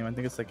forgot his name. I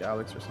think it's like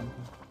Alex or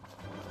something.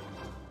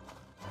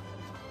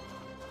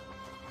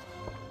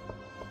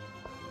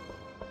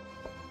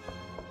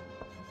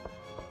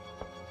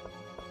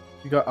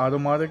 You got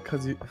automatic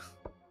because you.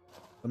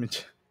 Let me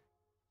check.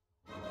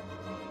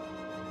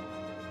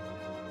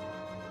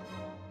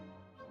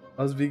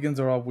 Us vegans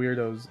are all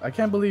weirdos. I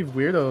can't believe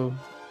weirdo.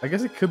 I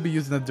guess it could be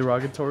used in a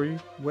derogatory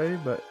way,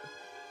 but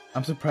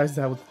I'm surprised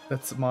that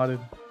that's modded.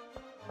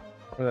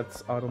 Or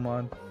that's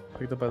automod.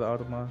 Picked up by the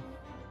automod.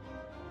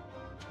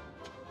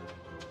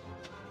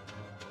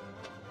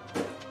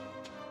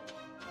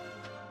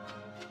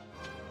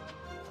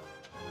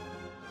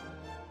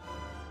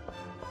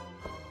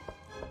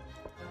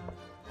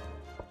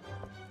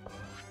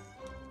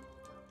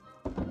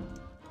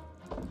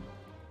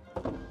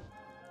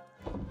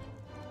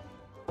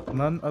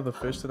 None of the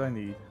fish that I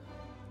need.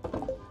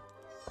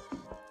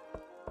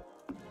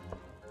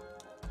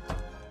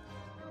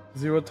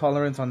 Zero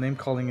tolerance on name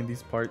calling in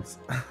these parts.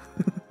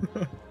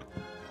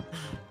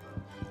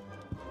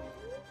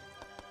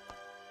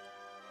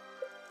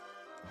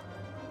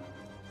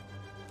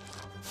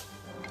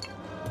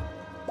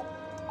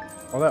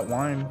 All that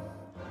wine.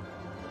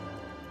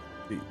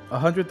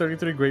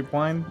 133 grape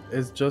wine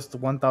is just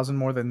 1,000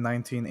 more than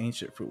 19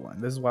 ancient fruit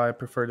wine. This is why I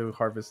prefer to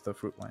harvest the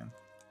fruit wine.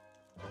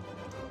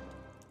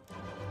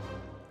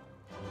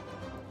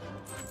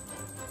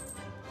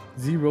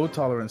 Zero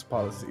tolerance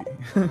policy.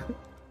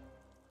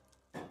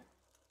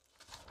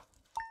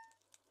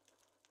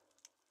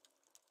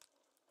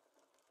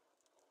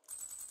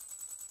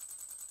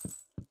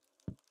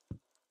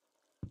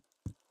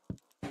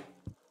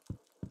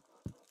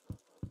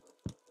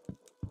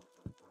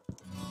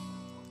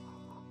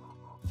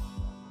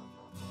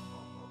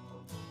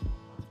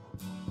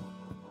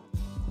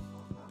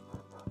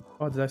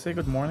 Oh, did I say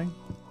good morning?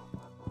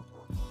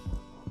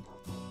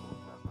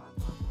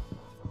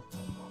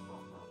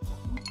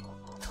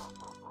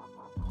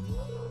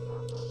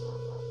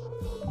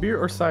 Beer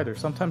or cider?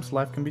 Sometimes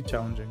life can be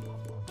challenging.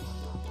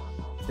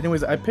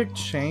 Anyways, I picked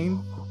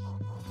Shane.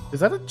 Is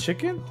that a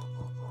chicken?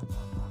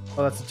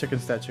 Oh, that's a chicken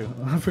statue.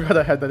 I forgot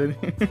I had that in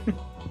here.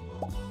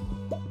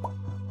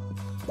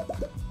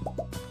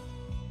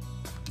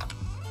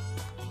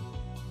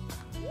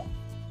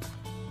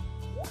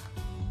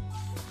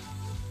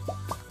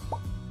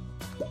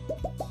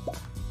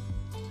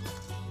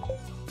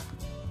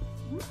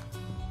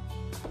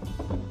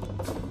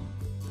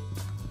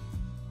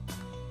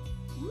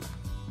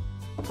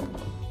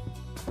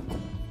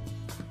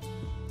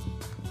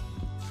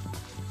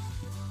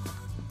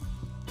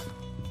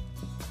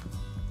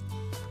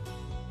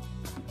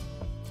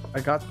 I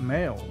got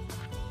mail.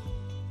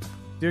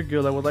 Dear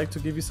Gil, I would like to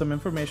give you some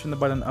information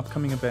about an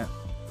upcoming event,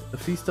 the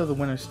Feast of the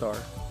Winter Star.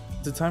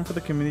 It's a time for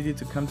the community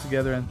to come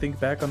together and think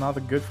back on all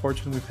the good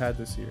fortune we've had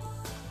this year.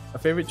 A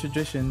favorite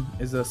tradition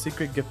is a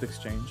secret gift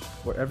exchange,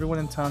 where everyone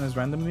in town is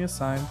randomly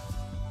assigned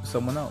to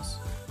someone else.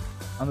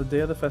 On the day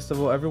of the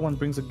festival, everyone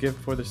brings a gift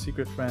for their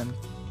secret friend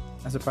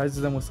and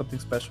surprises them with something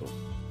special.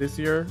 This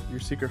year, your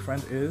secret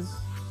friend is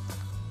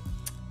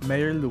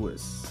Mayor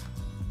Lewis.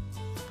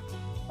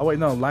 Oh wait,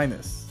 no,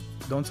 Linus.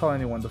 Don't tell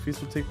anyone. The feast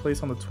will take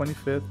place on the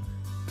 25th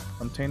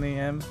from 10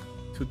 a.m.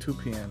 to 2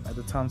 p.m. at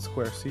the town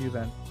square. See you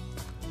then.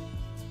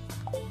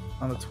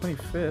 On the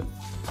 25th?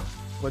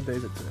 What day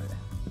is it today?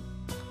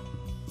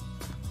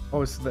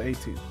 Oh, it's the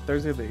 18th.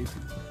 Thursday the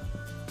 18th.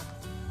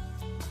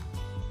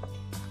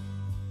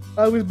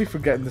 I always be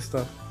forgetting this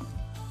stuff.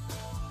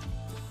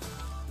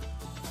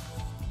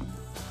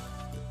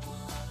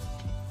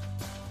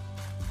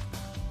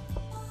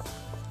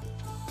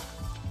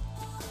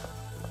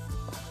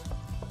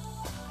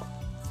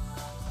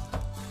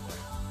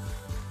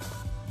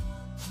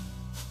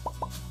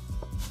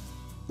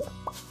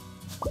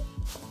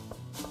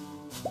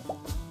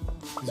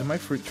 These are my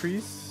fruit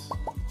trees.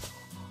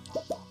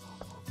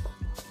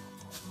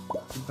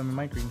 Keep them in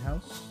my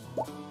greenhouse.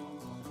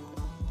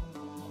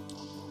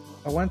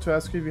 I wanted to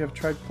ask you if you have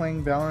tried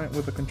playing Valorant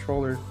with a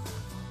controller.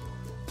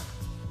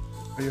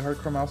 Are you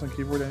hardcore mouse and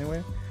keyboard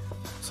anyway?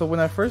 So when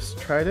I first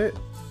tried it,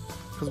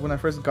 because when I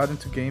first got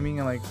into gaming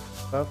and like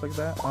stuff like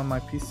that on my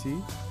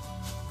PC,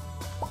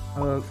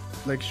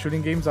 like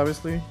shooting games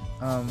obviously,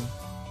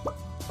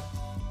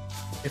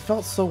 it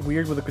felt so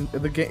weird with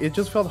the game. It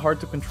just felt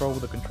hard to control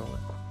with a controller,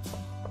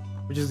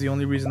 which is the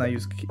only reason I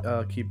use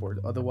keyboard.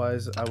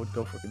 Otherwise, I would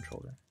go for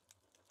controller.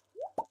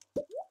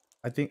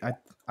 I think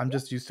I'm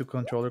just used to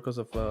controller because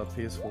of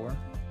PS4.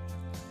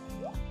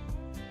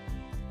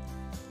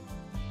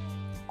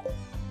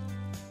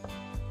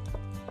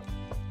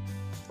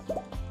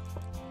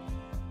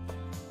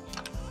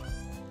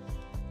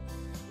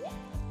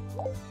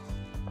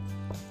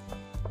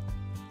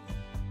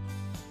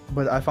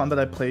 But I found that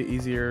I play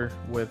easier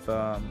with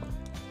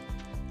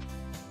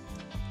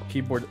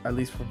keyboard, at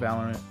least for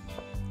Valorant.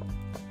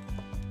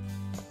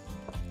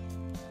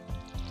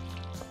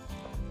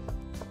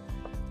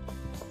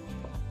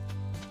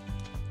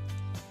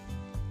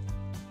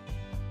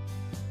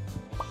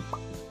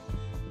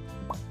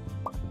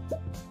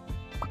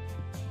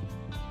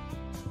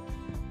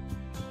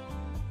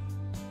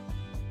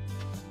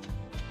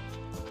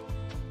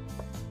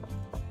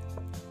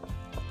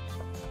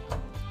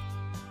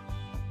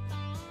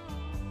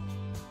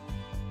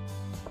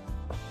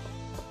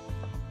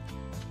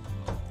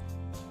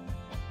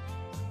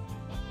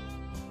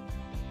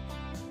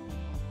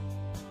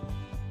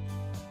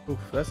 Oof,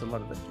 that's a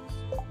lot of veggies.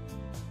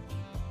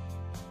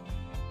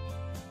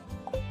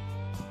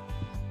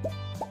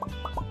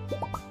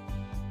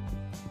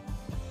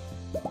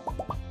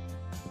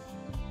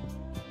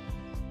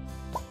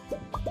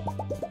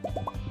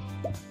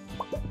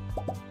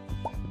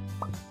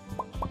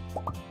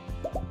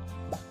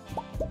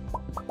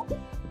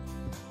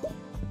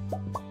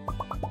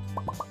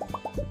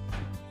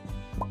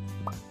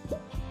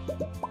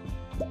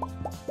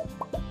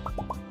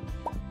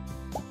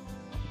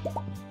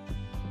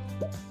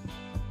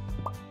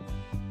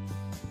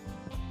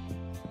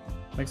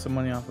 Make some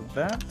money off of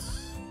that.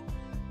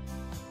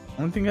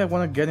 Only thing I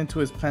want to get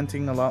into is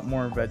planting a lot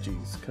more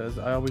veggies, because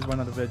I always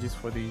run out of veggies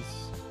for these.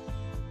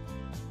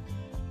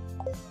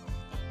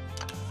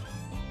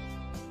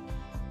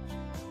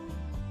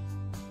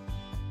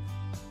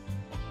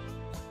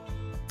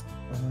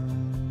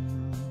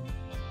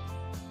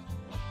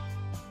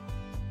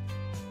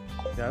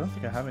 Yeah, I don't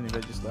think I have any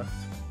veggies left.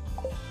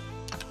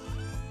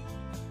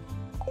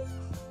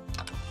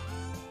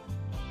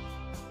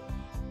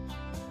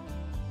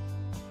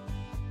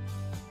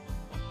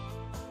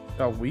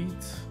 Got wheat.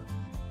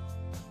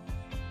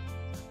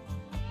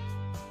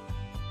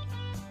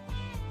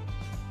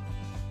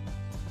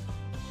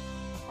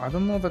 I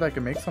don't know that I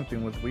can make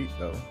something with wheat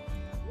though.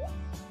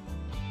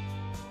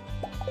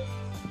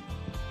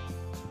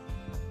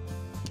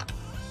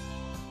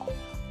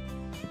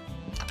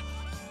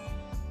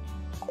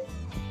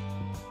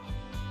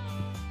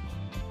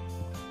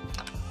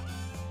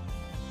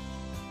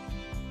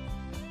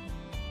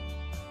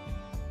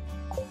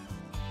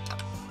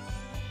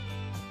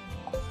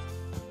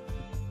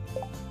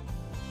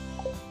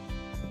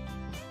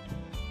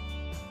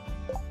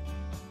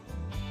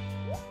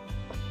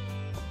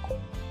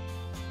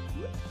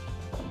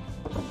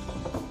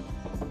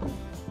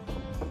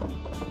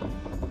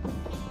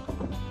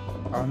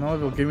 I don't know if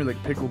it'll give me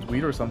like pickled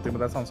wheat or something, but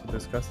that sounds so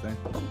disgusting.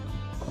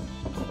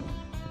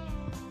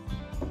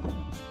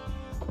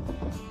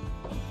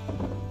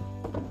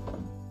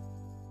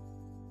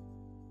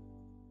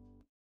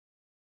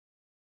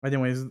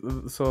 Anyways,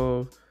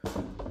 so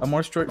a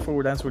more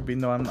straightforward answer would be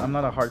no, I'm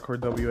not a hardcore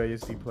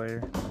WASD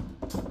player.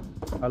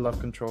 I love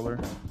controller.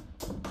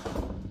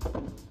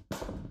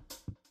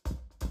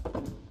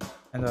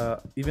 And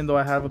even though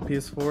I have a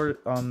PS4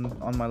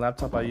 on my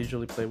laptop, I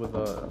usually play with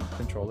a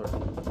controller.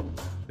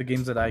 The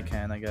games that I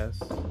can, I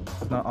guess.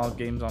 Not all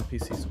games on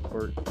PC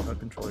support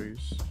controller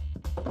use.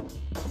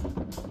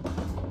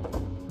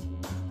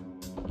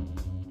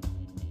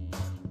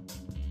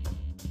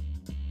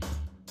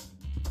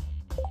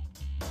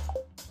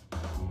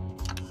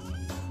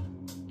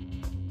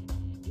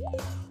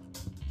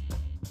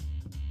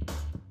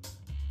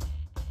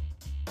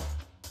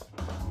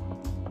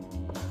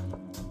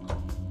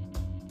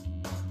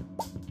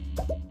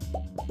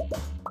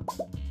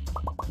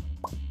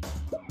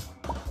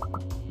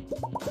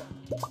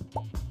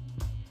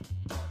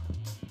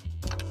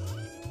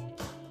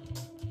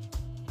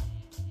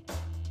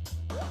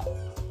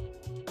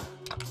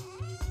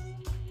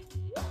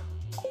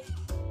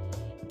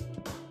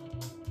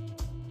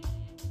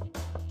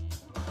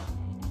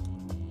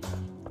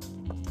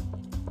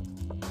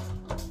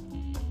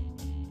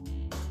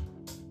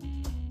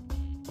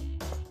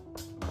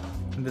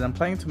 And then I'm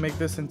planning to make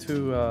this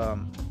into, I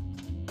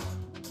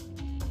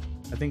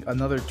think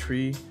another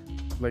tree.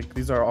 Like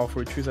these are all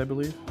fruit trees, I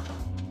believe.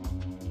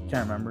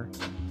 Can't remember.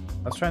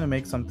 I was trying to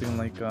make something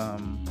like,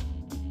 to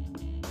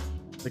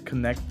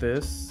connect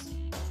this.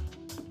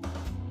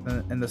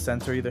 And in the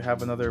center, either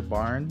have another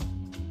barn,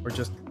 or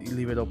just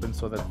leave it open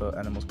so that the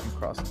animals can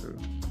cross through.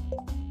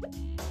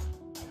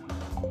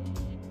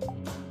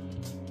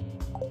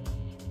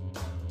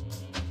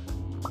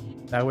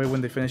 That way,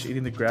 when they finish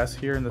eating the grass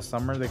here in the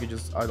summer, they could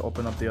just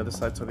open up the other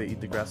side so they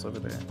eat the grass over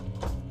there.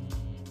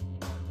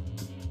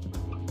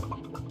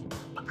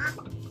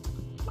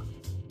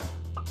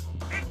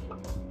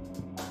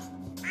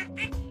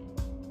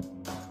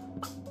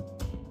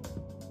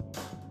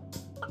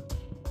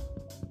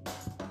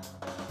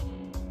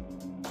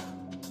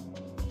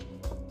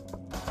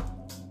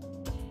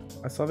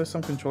 I saw there's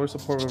some controller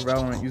support for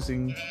Valorant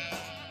using...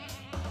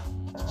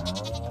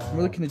 I'm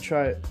really looking to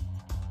try it.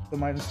 I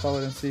might install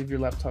it and see if your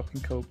laptop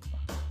can cope.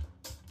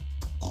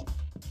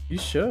 You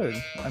should.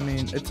 I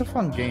mean, it's a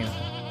fun game.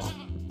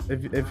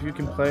 If you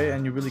can play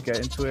and you really get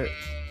into it,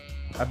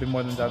 I'd be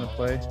more than down to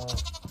play.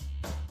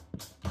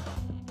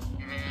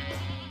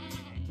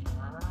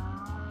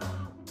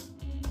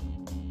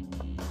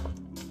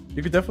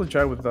 You could definitely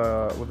try with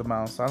the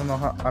mouse. I don't know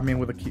how. I mean,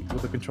 with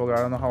the controller.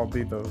 I don't know how it'll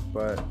be though,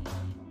 but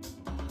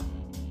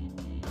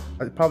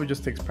it probably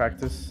just takes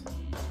practice.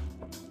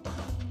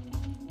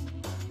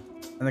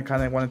 And I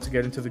kind of wanted to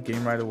get into the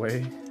game right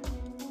away,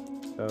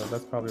 so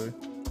that's probably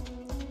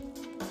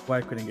why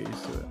I couldn't get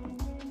used to it.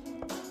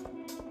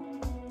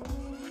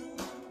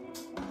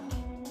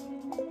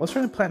 I was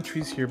trying to plant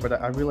trees here, but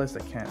I realized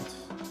I can't.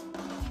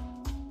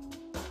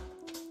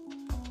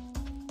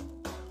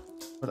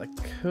 But I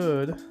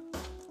could.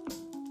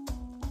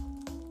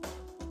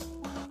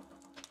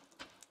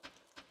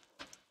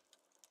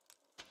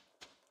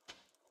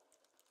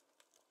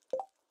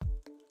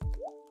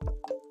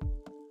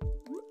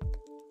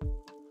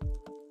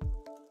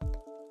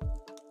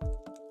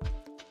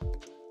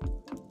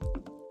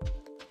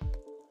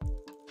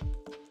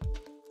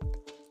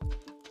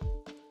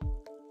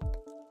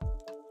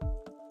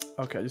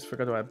 Okay, I just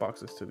forgot to add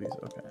boxes to these.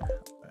 Okay.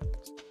 Right.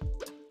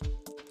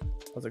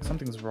 I was like,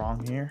 something's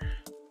wrong here.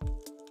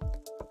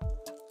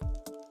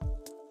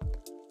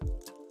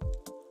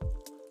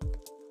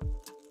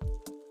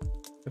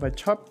 If I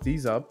chop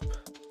these up,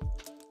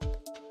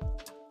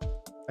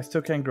 I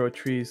still can't grow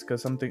trees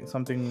because a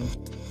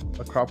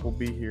crop will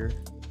be here.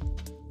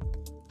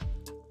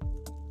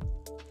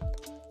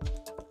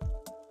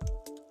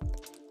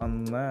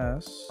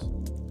 Unless,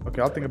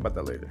 okay, I'll think about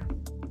that later.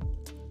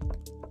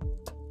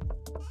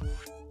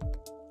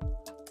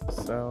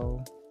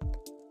 So,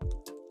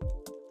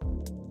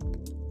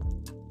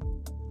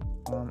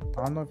 I don't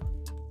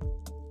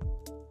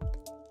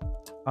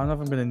know if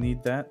I'm gonna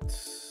need that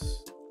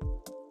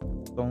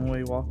stone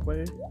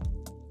walkway.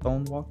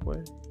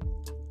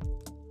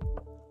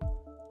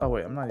 Oh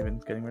wait, I'm not even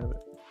getting rid of it.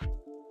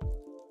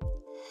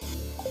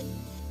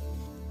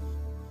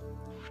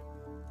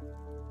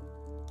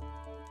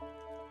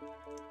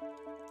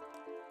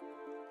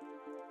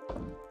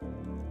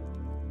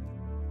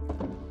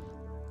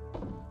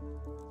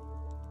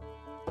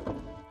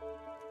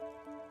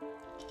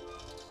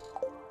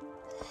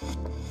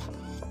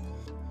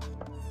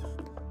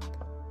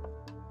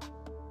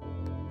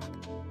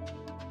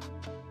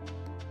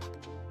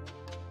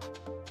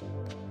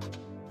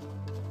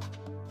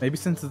 Maybe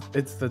since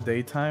it's the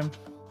daytime,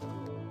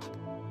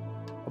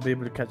 I'll be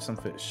able to catch some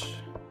fish.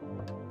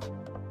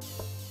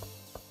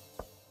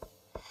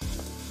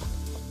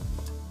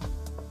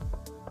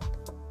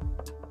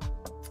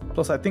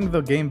 Plus, I think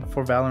the game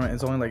for Valorant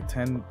is only like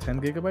 10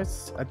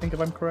 gigabytes. I think if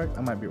I'm correct,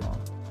 I might be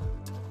wrong.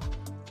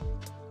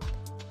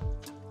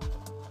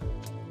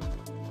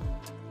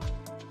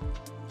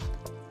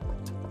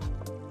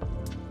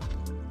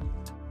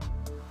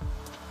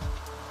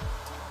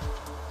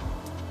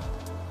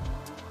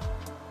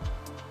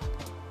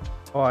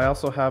 Oh, I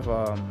also have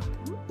a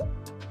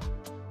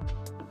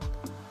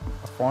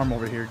farm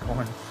over here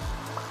going.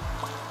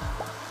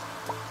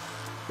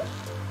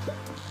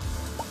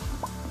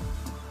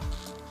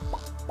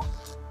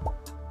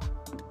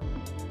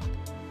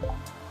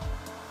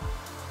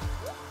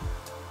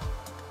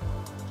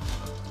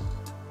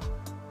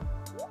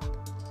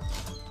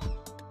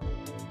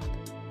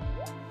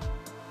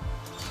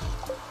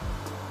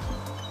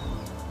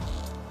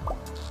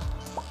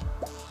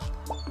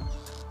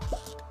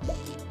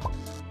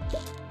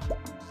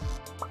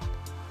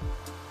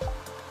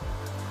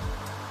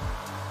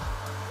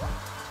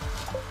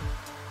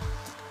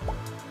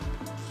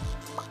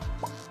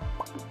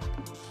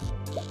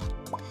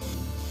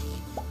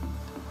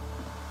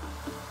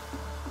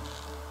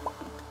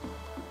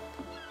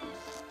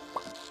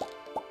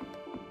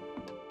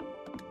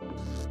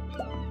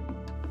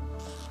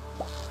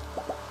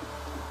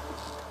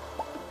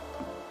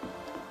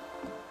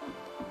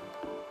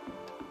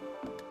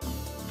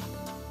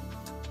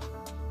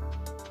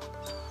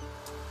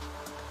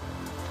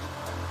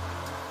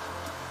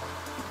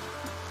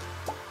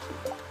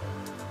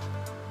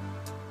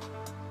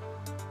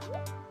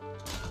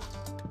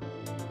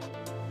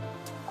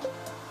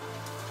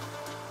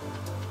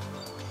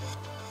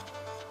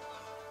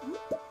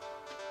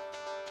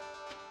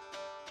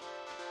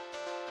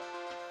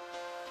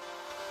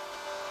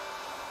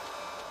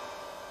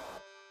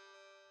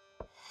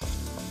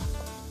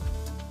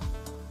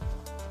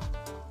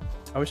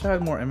 I wish I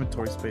had more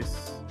inventory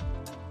space.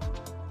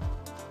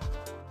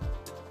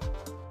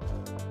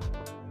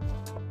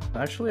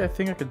 Actually, I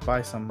think I could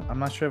buy some. I'm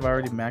not sure if I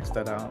already maxed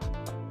that out.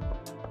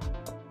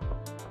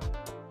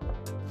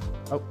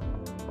 Oh,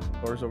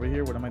 doors over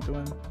here. What am I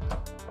doing?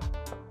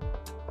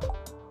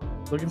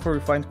 Looking for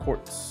refined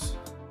quartz.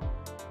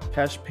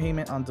 Cash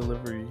payment on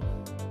delivery.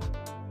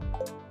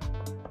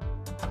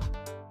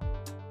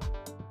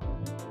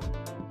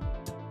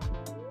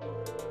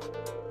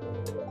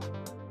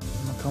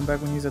 Come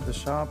back when he's at the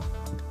shop.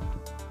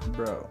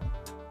 Bro.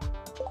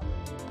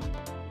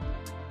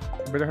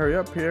 Better hurry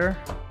up here.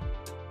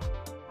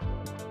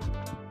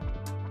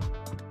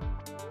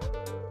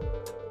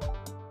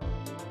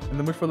 In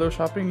the mood for a little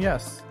shopping?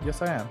 Yes.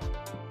 Yes, I am.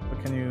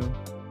 But can you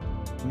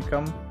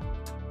come?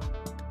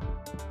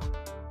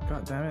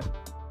 God damn it.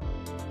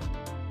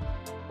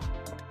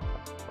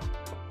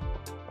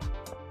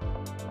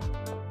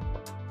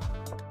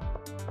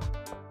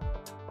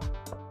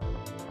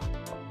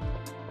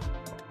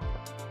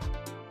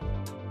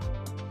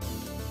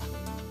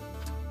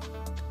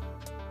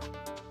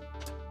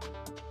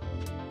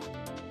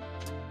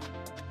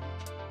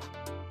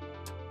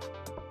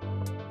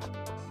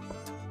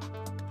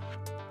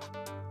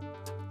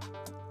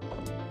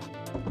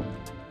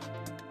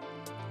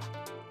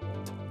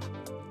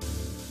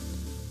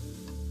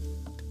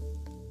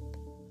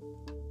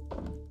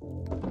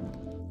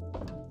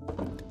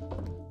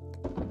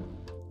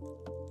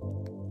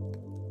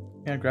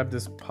 I grabbed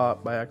this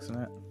pot by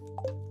accident.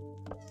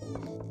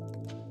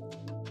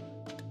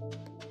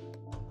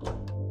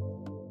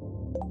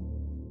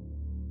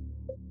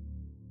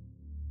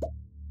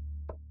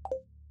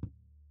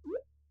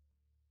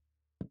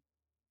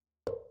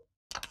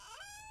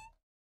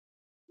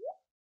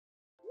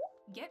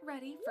 Get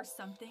ready for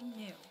something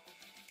new.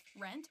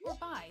 Rent or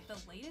buy the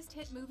latest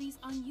hit movies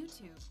on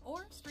YouTube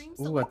or stream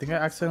Ooh, I select think I movies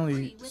for accidentally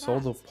free with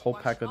sold a ads. whole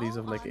Watch pack it of these all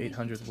of like on the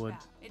 800 YouTube wood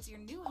app. It's your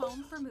new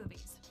home for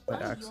movies. by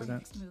Find your accident.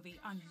 next movie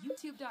on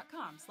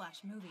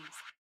youtube.com/movies.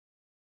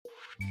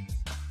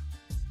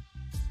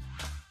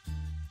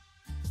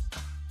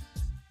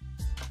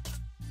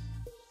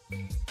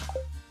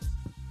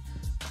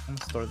 I'm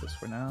gonna store this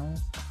for now.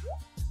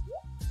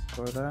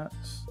 Store that.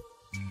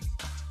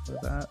 Store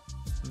that.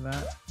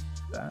 That.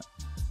 That.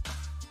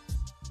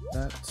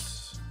 That.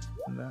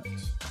 And that.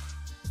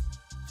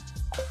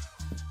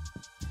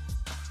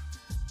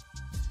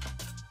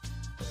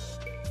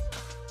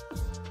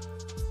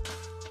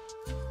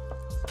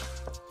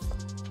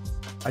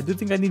 I do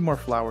think I need more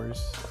flowers.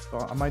 So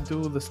I might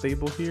do the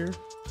stable here.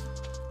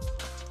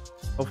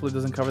 Hopefully it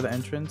doesn't cover the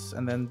entrance,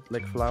 and then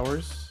like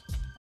flowers.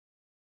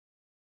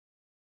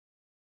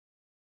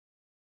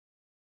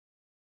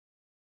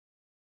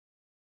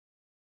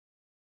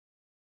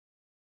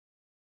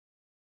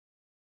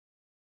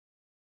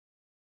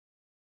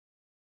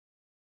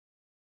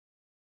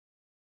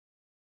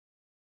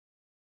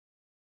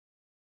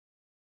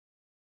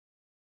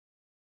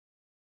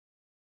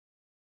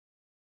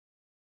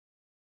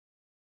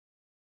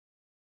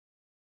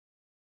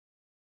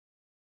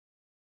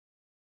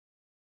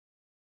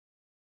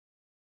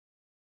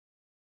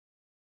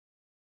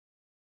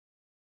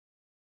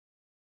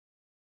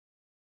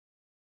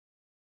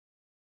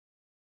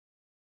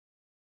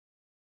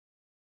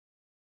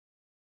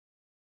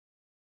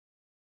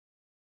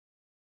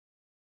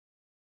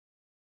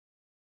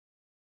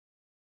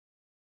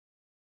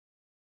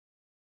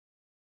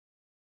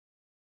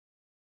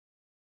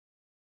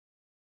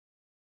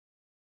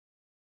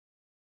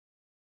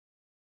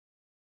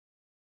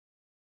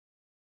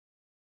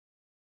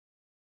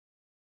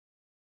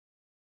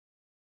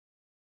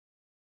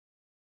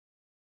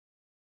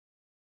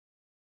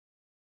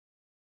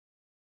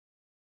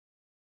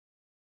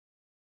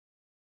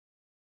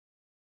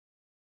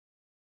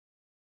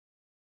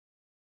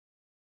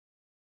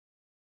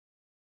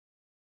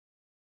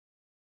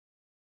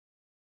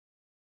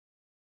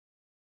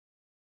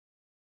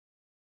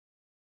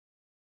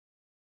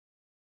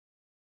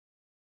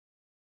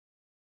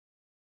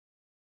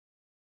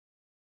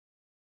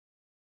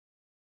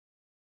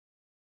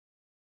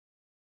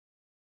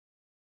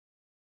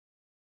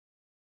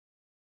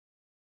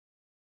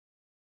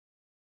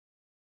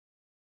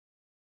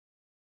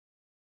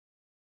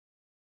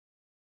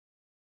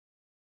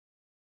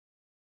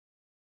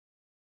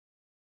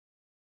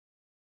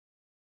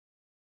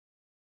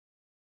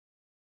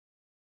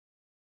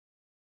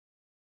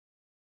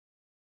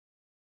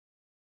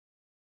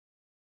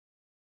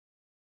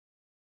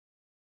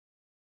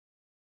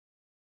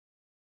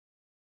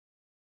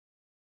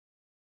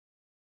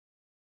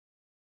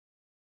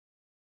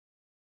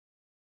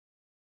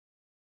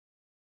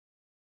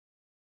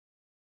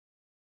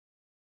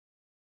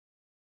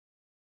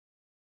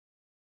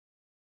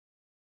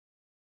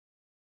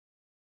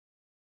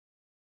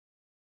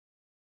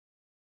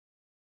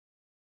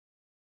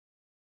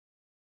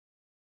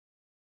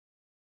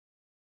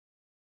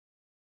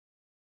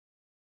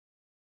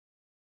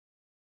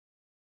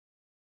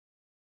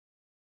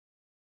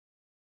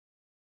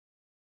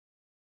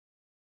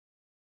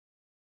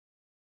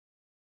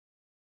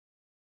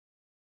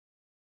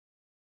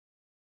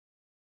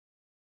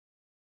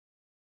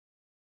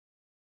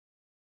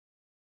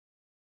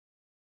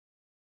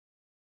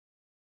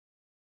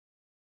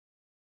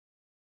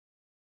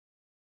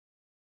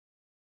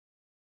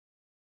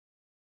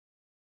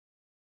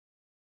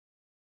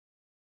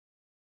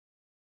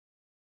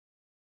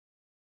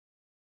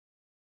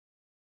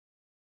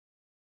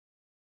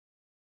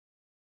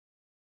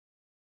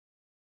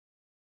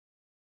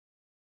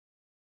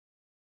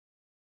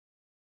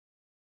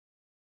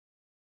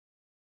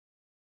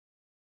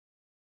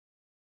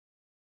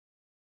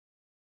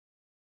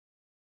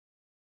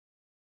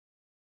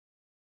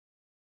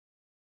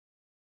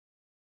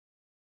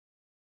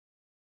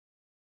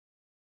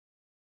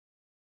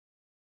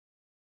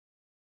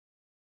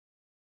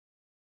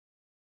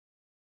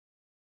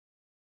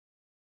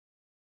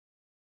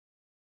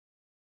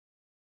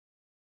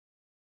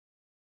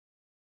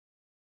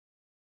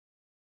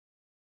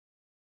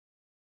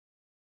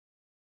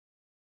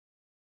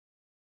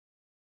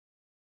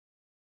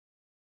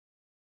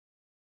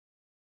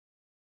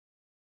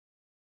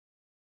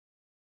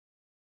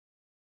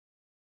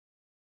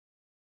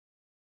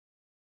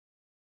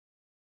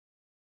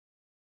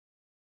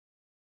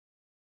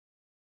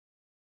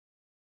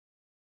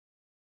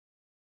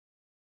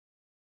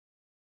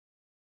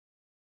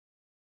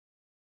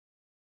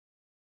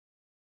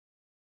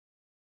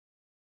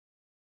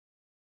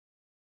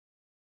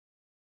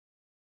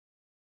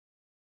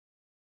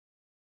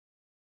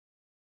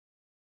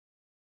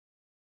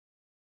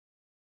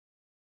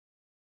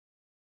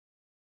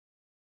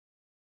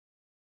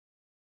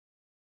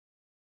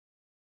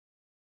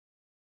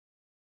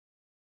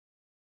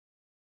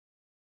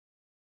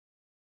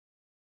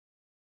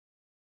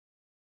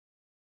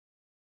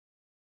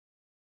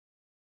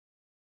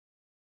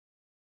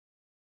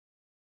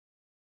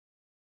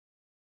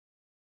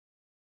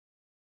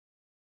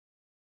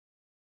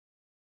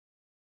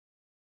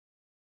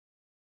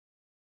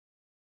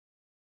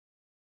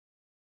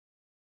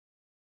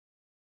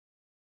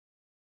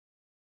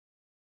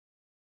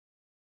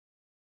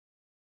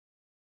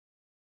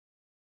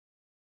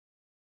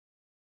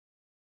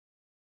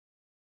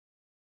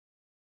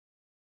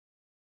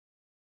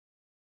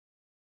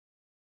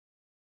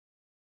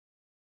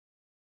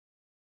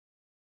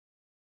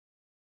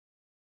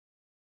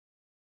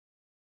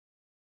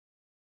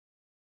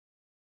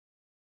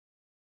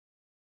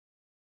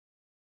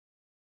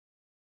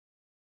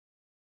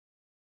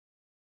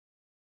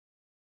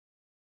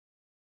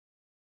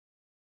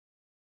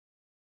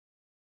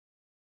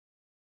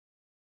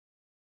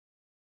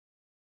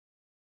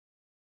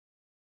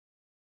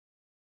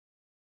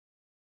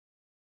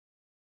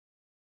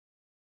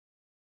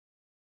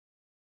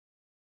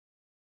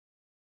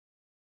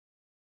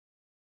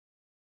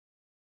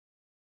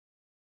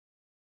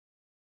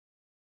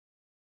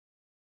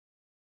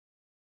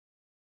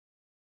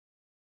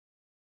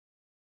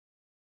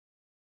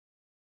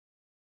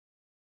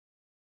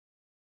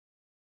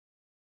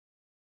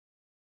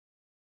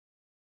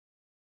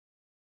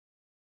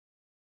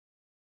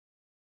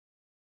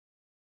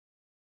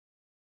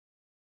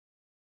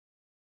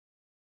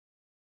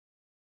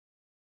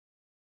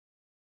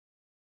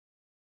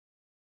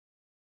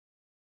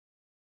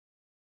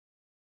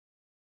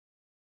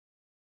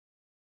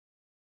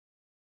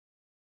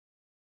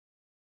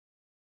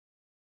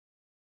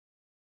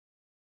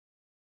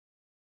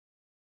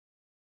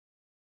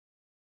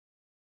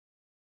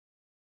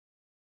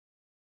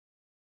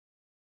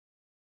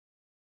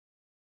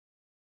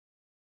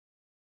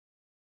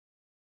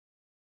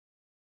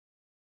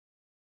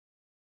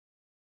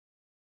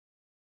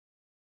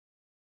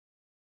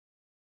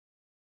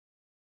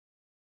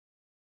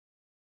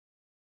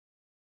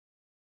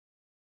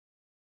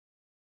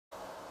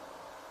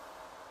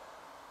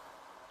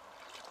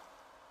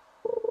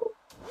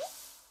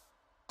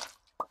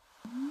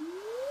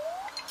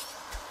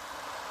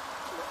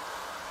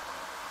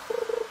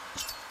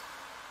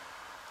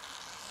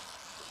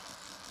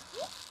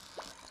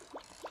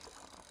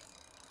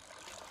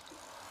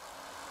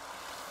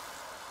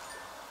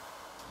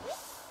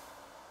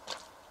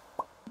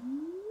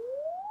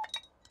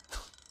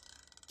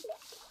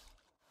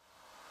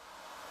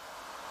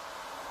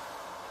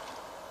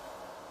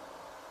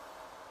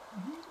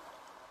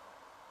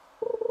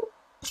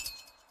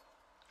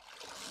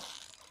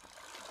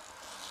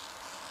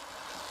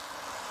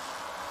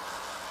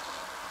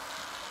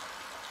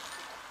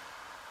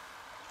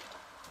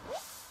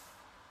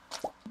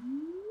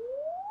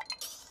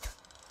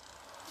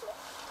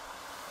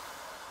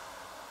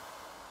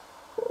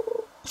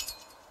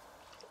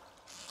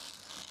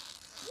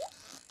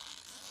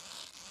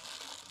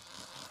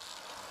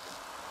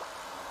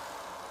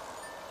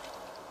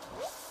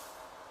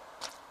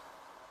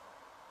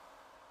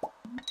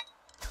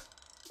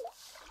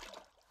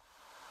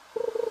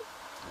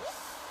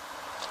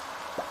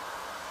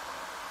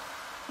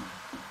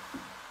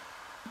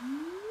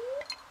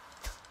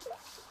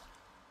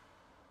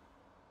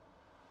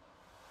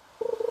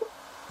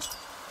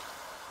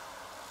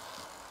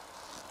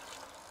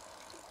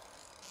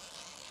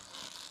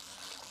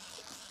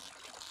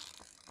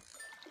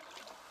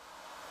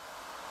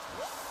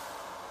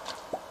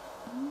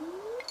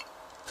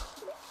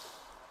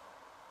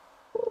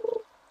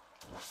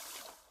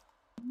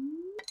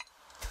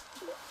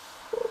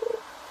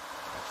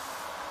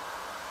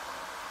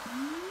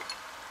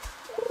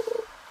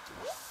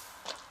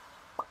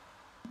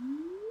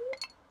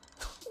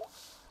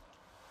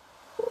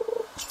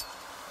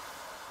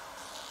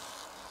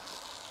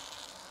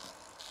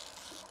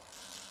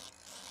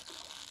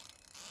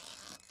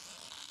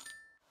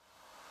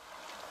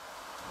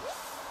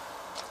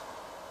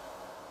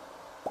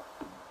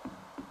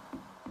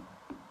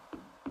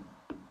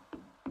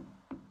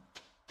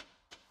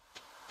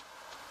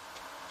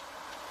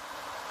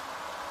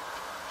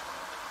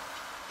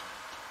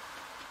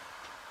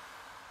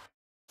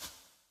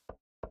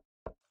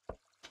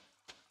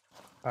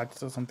 I just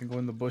saw something go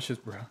in the bushes,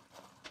 bro.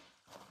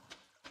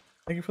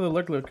 Thank you for the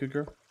look, little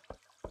cougar.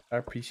 I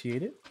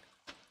appreciate it.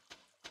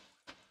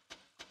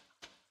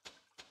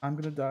 I'm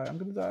gonna die. I'm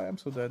gonna die. I'm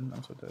so dead.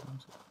 I'm so dead.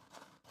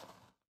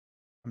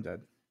 I'm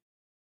dead.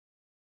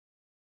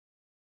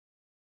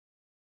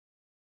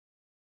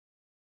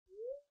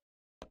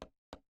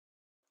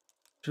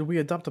 Should we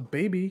adopt a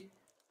baby?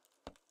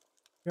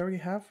 We already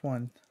have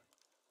one.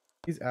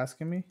 He's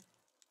asking me.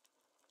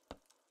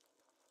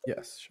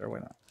 Yes, sure, why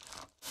not?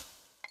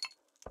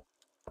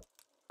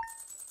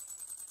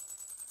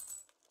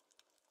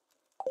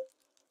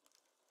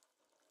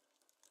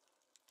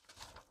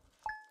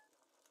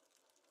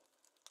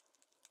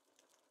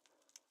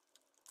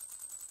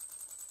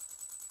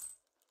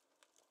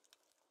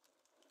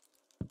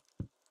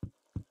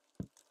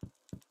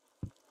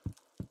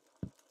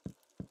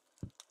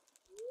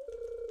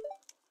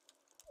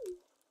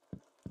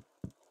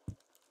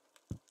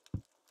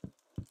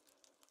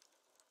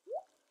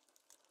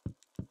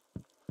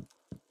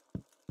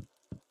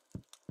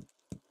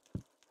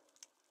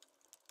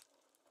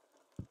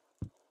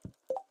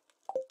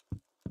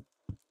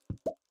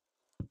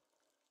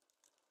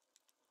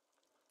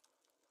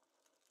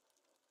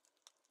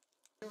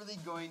 Literally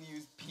going to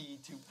use P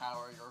to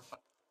power your phone.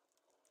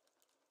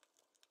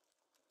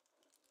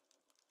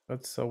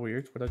 That's so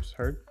weird what I just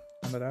heard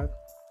on that ad.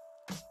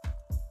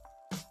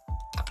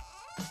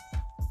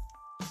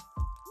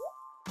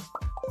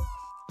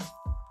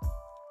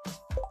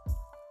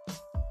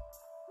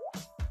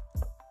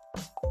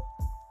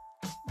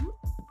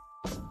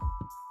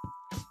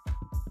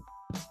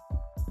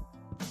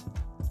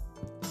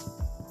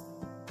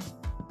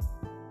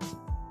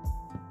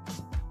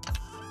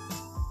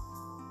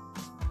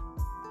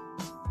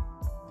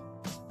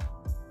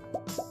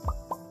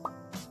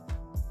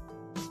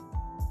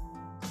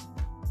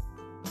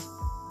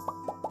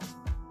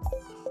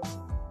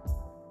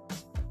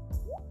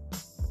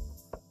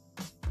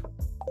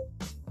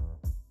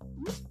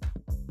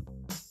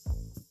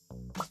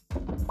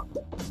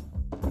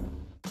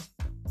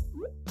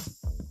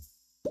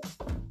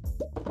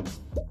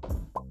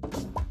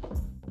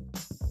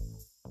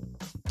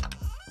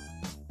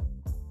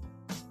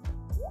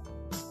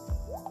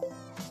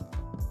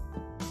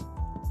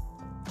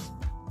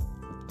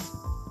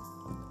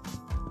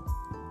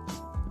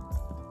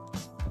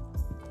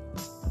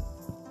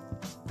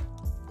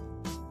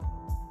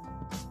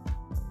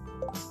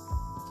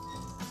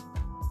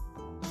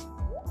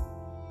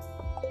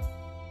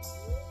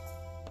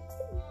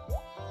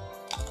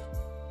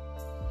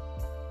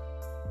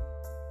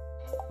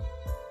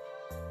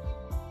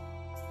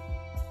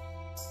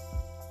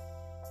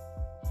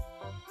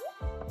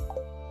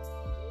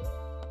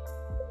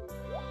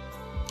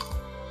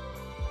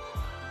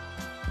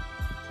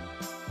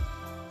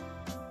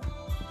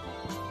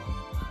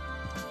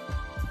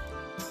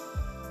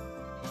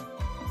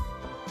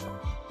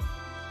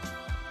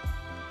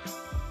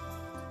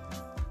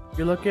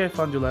 You're lucky I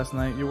found you last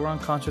night. You were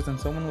unconscious and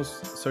someone was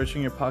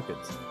searching your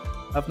pockets.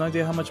 I have no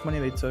idea how much money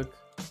they took.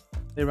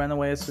 They ran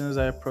away as soon as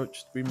I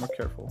approached to be more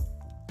careful.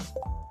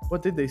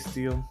 What did they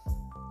steal?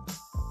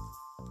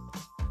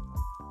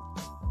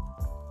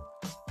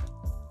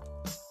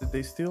 Did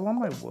they steal all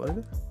my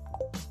wood?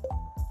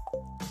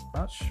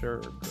 Not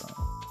sure, bro.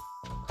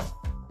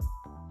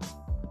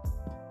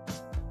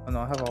 Oh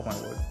no, I have all my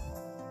wood.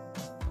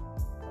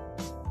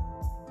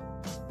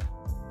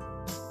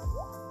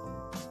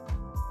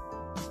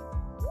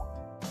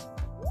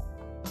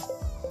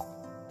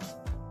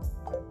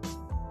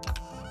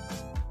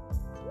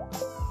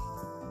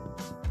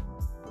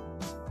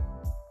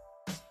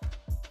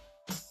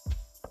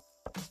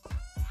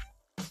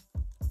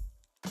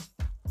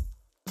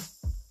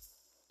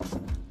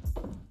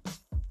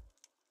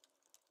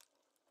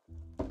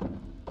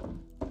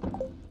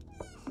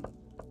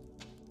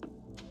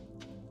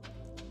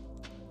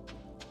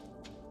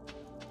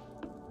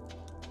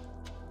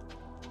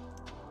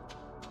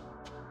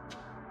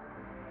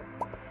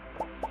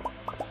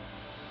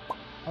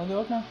 ¿A dónde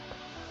vas, man?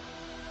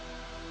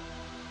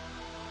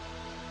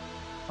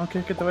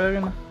 Ok, que te vaya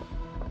bien.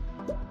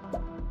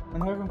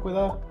 Maneja con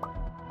cuidado.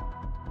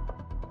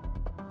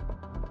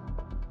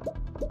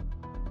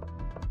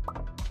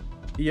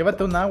 Y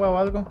llévate un agua o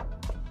algo.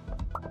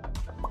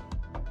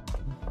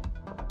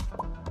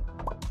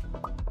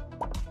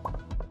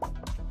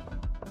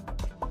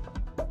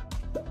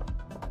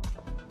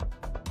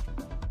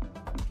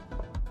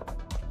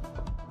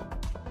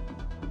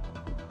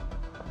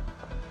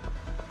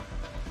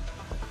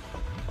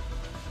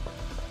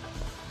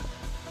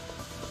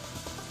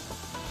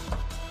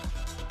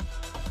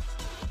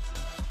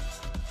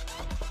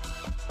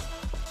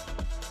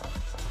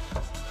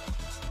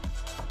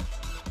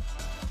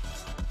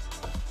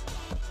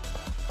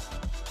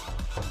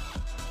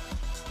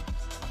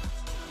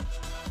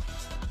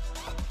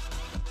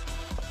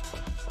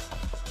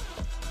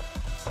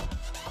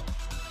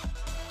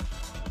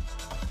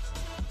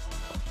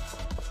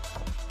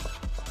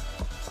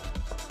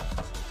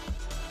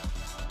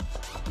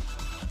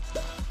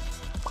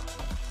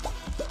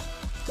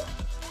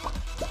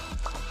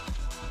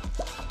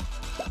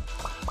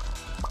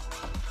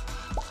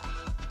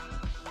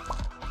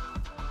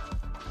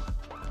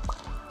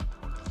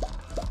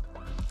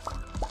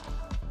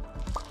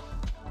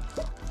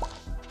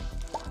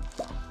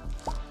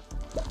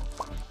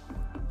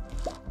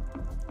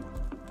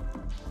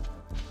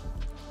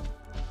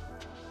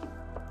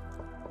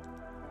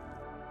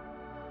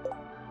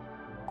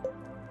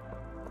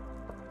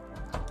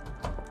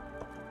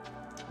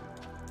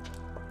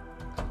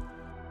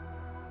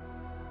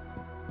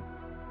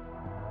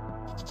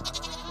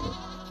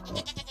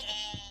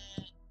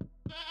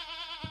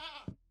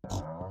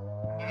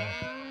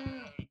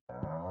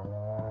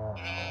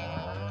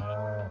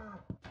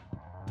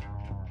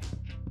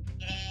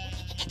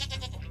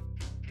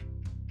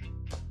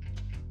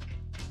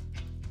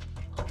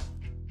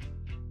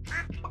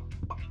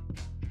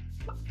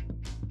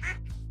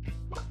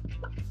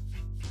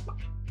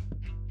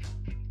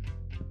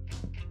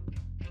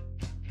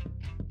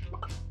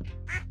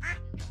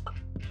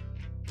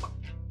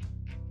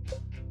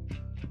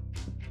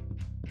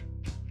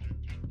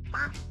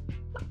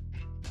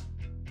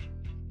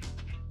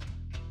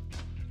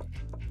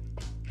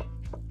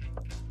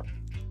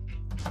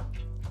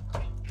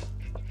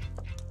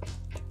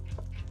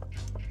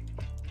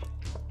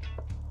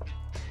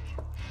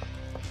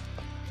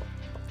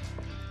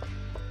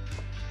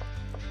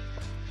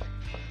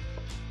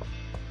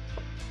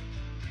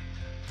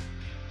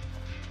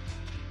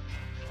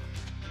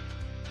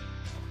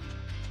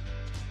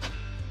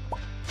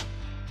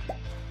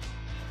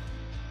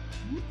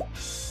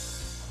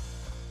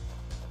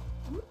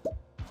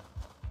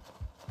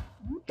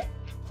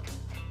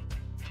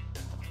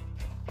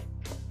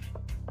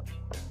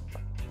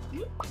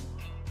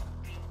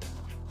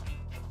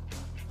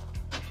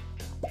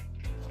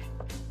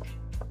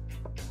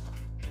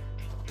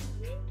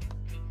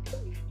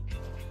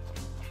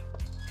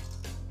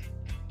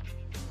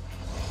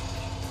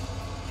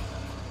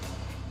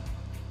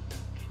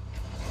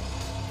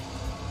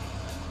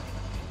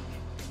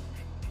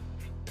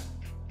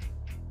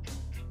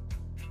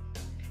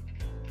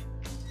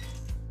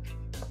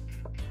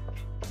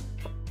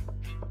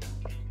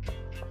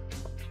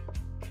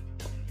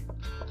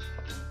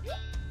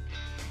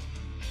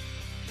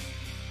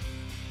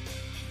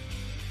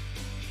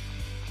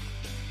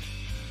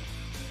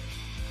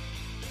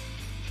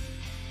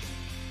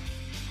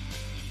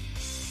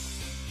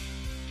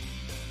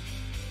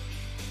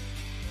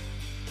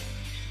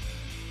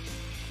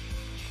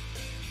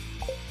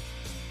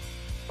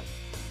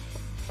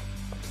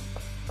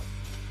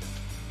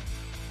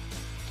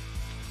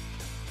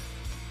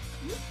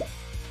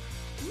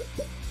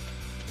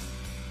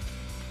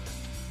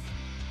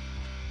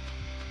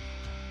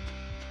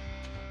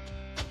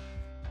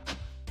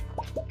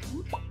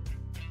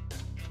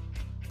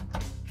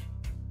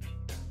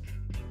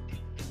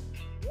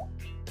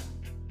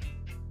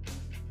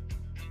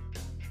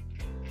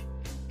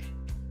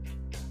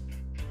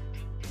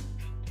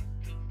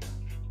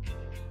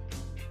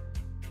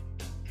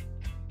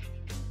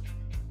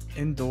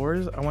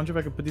 Indoors? I wonder if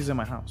I could put these in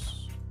my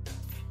house.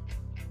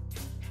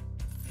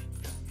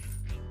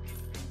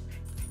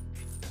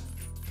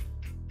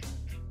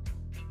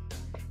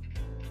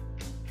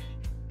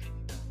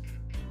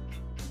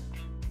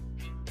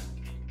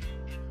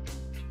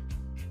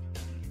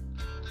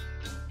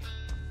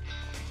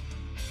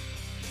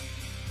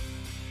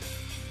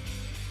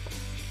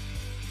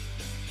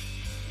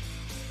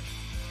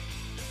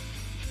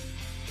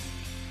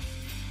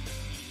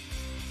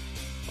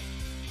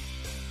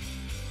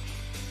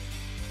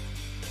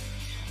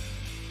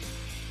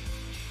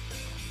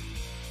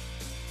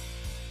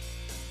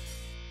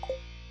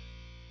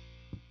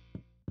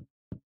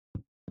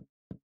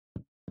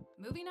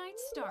 Movie night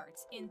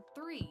starts in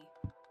 3,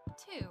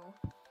 2,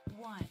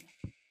 1.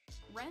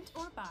 Rent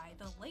or buy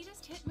the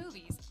latest hit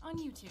movies on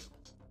YouTube.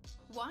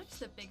 Watch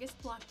the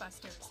biggest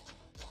blockbusters,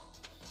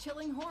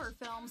 chilling horror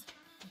films,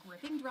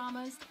 gripping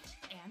dramas,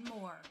 and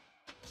more.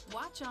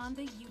 Watch on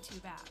the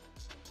YouTube app.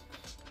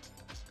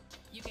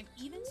 You can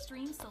even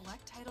stream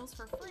select titles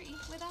for free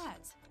with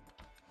ads.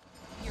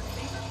 Your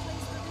favorite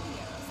place for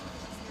videos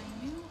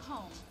is your new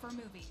home for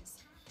movies.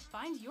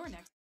 Find your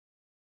next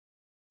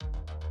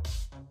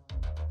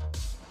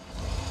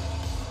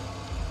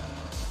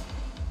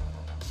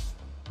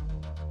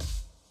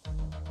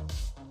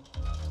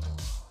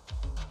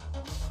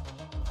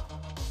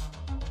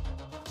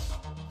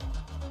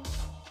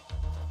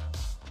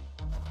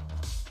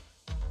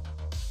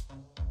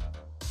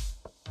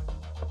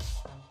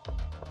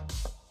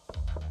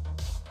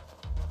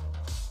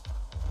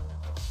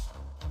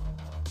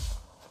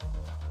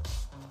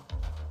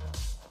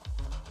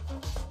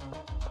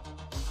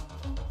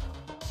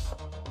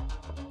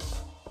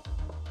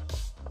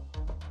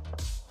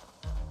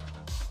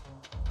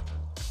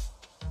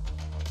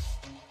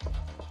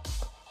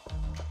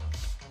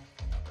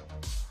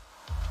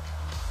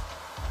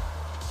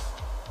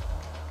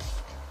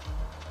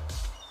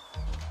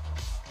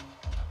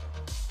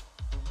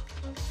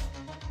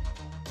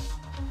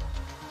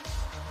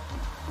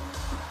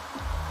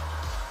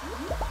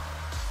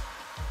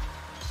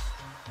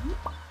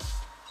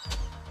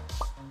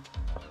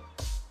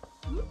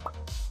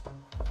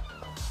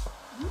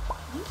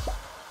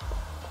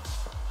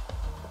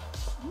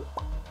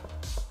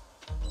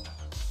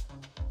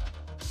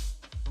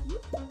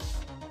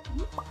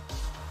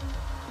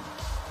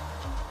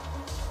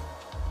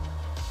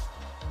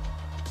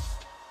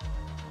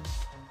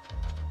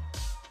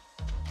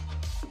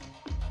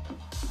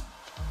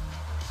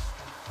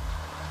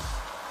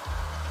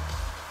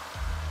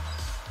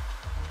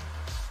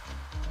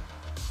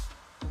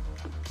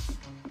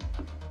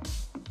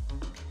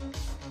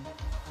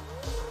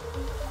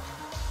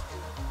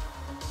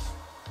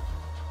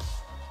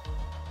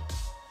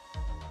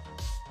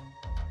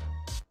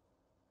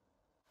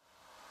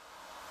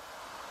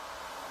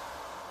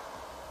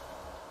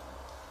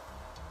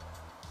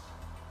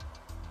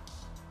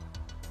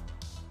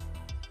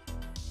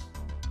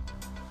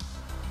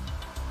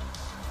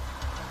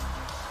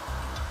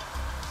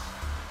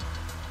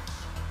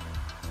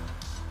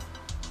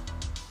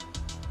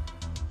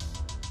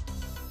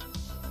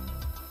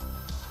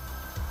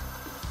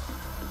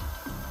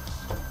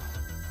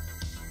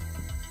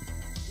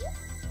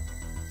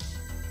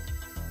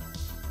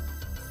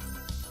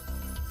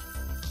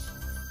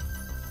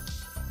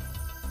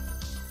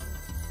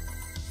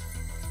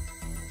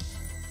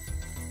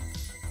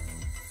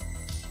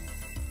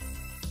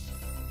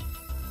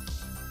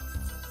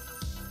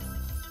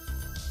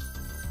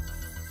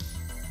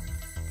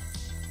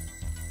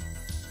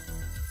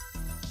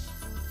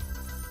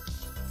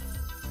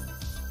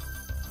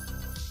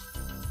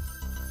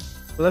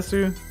Bless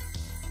you.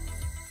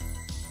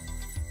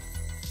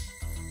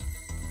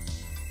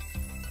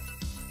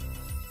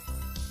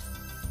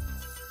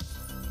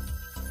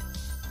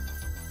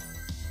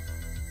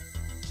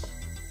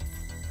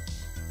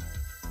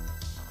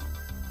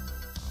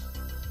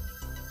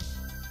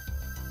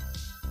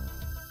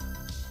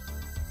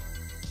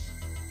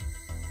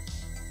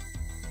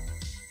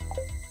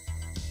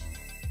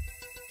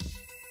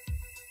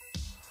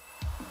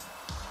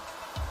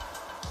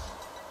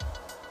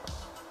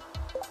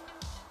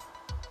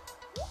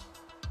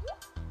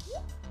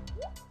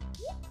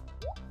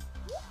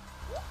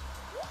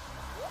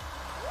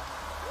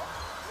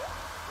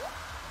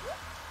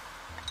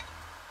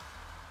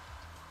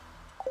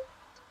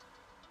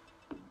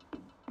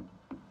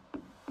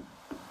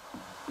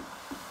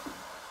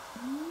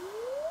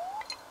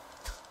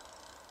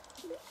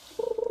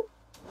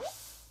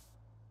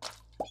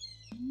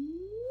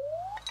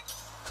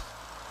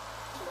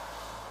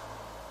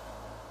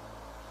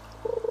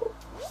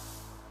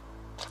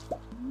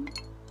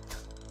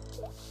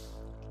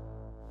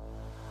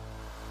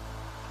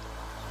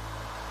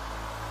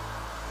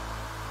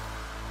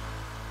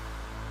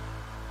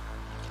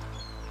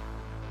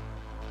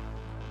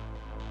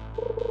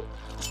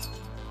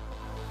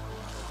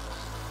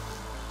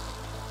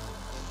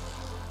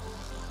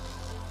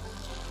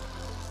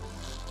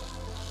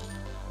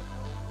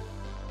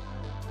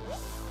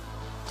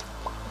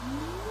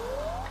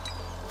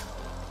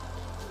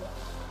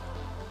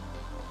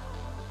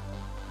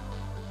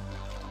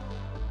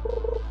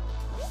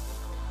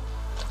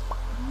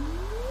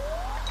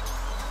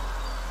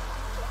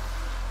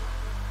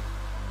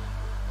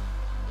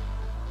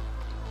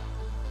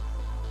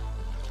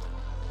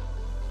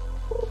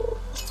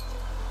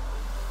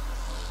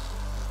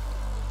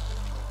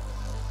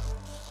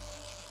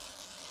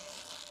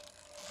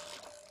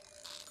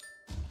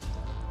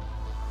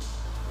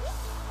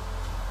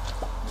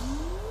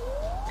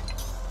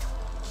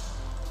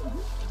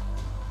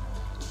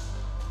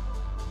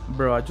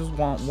 Bro, I just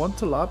want one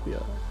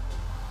tilapia.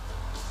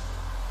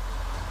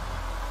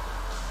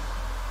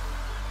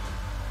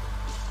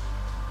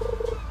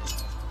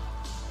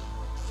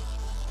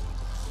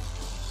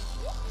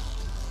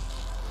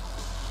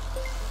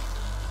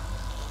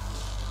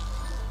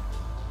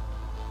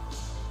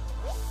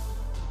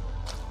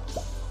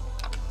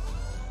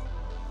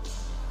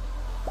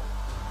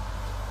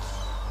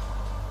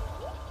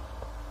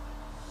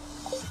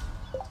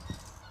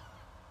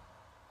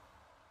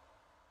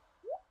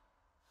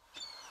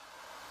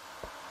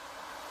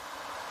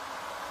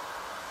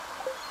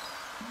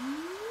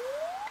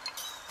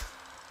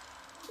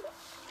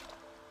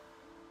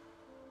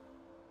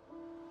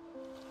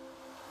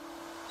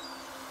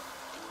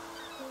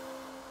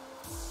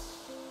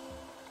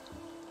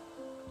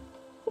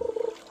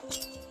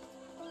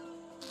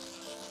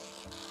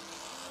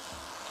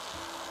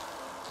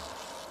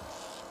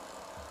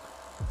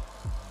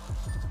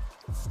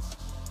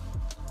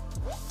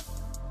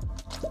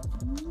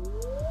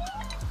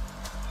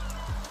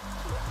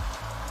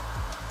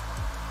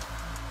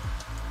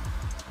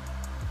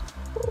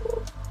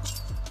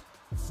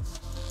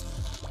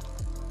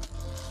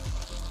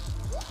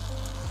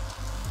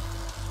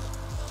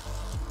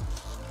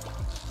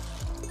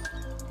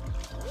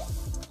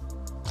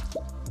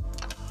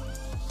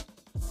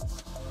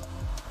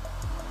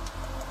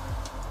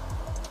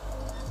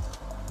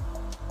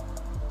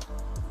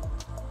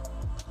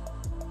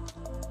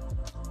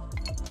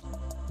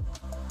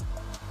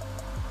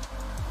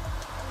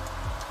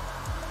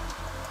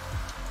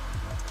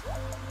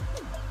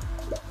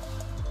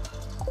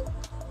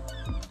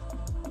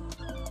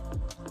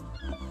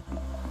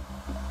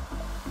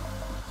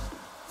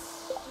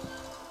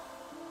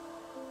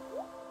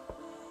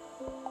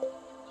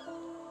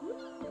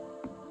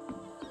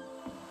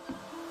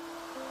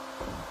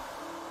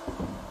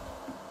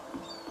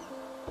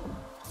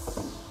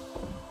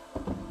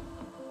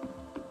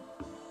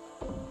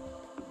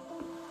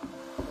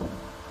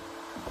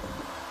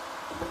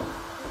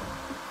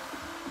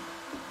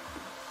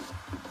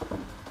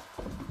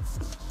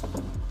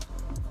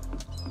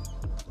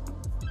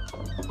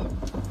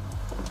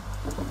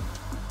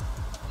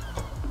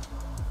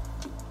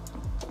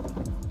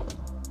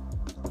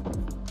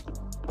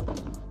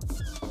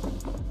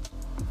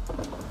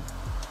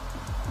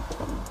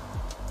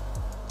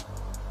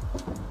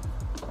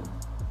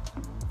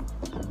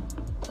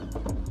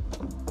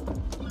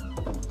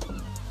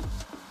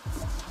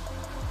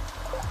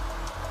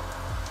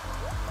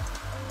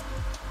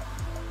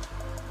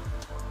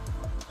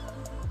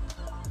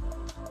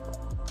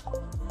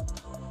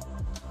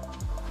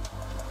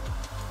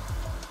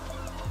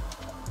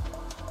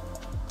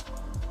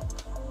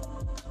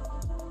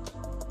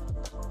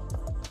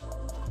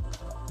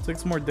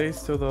 Six more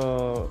days till the...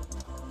 Oh,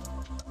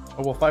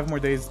 well, 5 more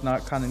days,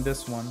 not counting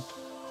this one,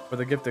 for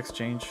the gift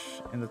exchange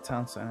in the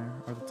town center,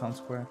 or the town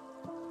square.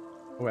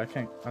 Oh, wait, I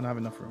can't. I don't have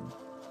enough room.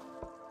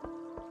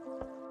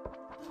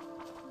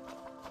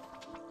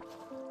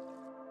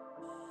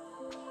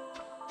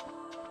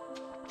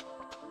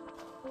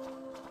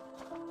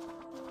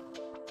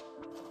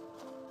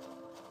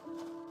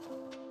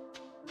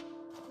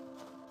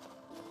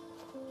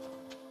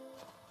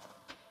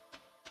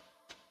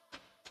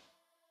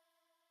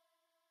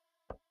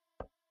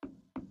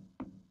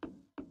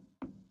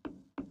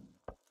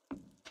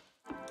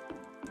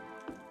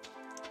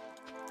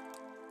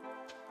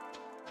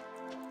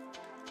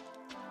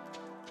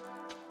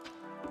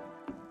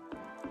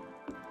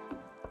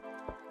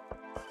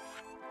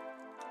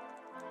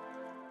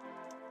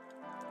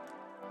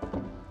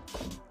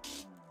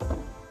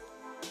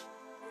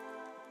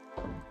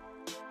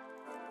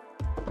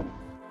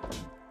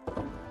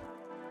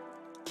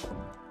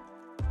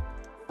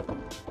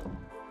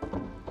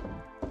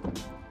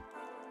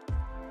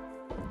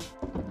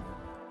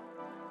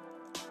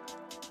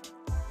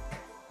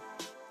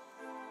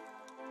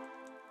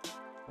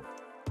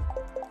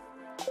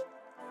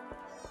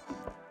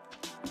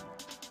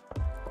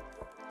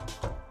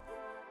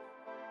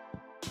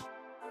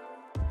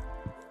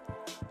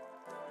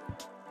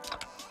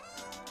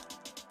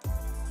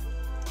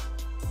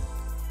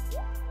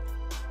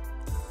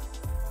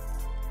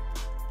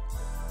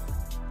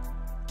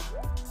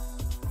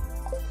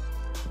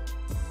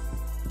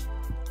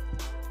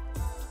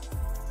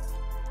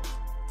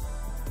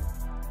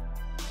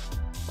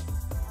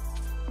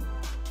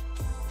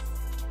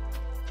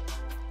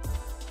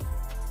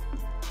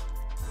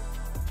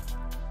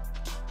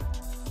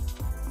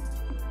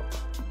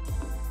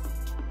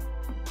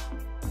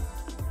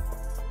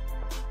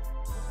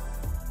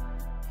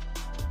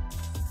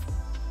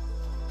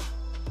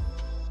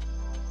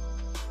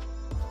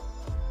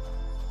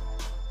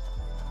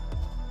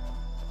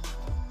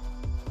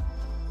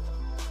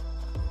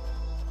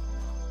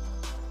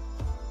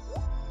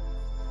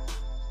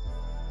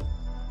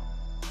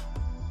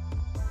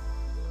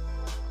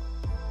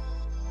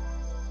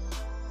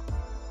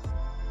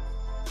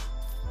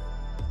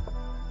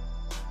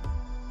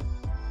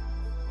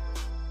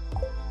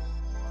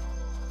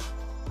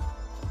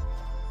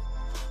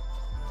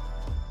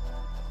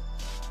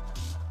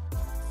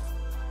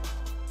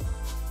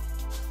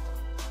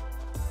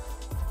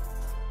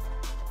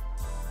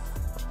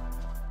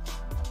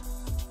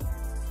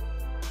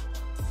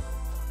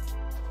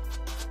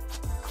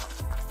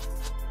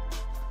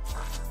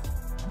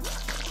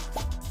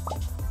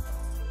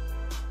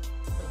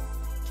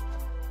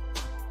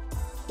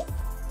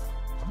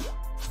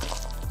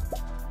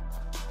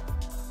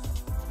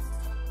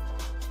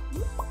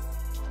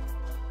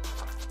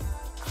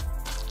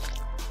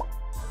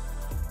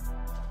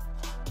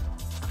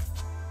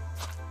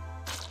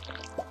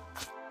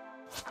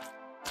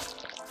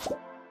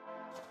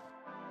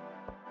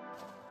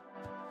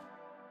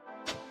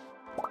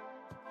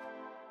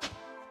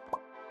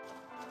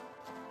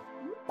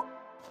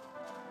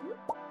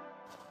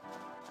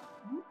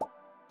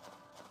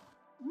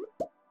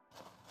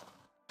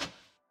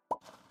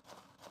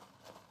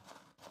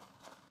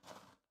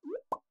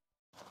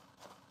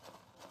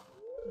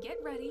 Get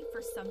ready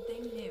for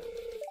something new.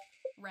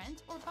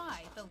 Rent or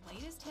buy the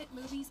latest hit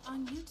movies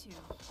on YouTube,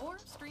 or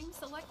stream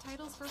select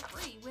titles for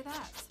free with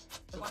ads.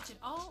 Watch it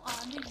all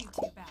on the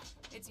YouTube app.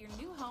 It's your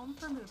new home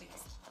for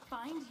movies.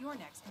 Find your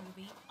next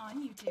movie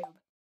on YouTube.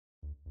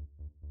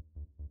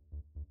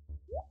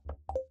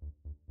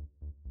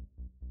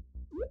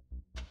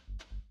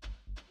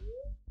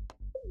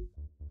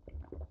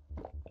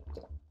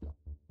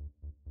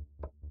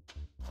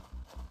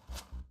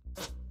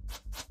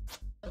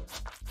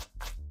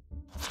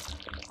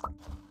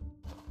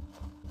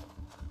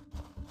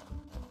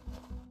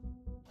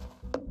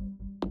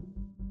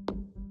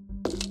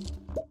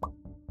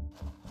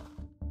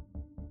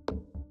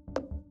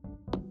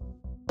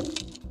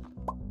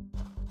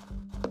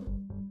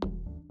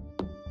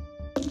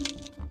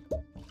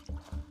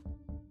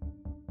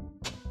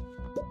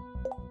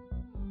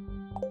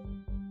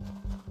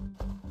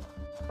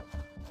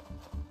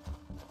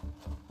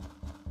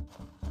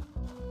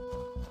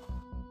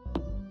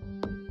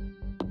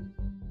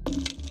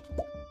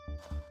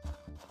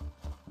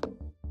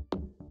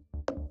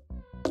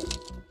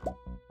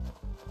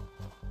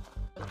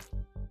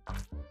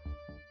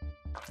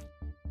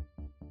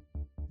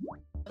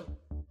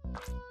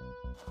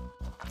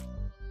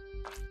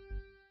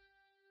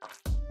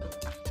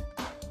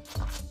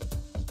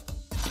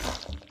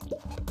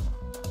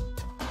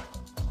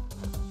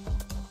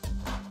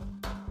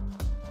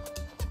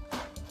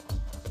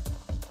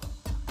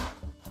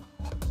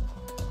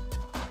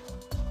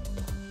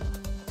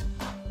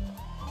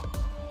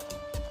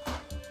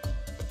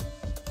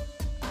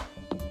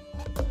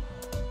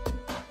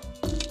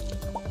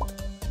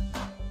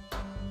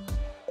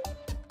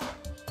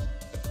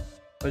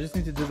 I just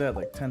need to do that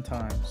like 10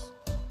 times.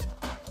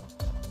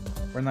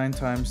 Or 9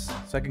 times.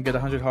 So I can get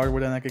 100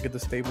 hardwood and I could get the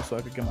stable so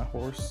I could get my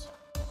horse.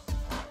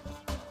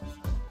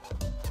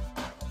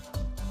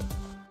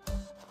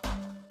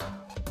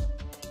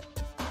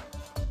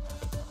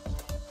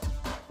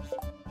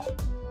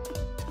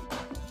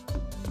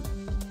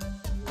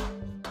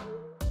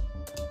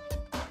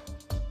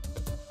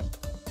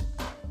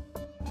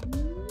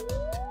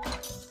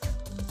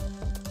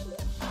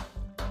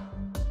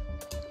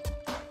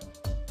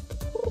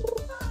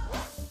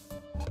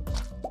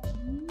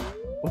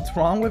 What's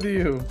wrong with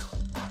you?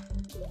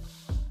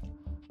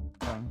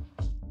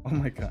 Oh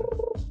my god.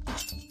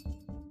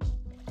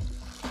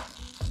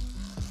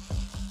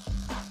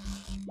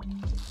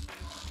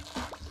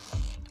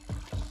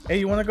 Hey,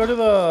 you want to go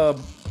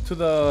to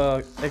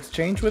the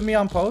exchange with me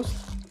on post?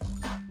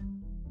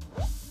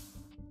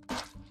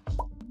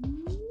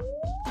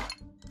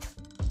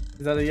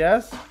 Is that a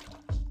yes?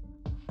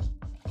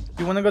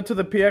 You want to go to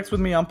the PX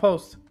with me on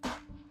post?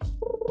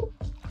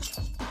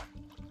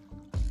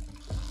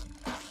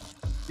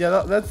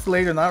 Yeah, that's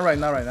later, not right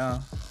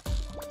now.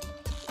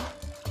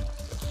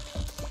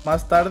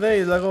 Más tarde,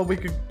 y luego we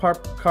could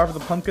carve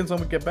the pumpkins when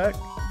we get back.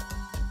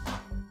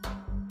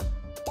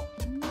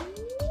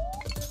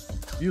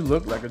 You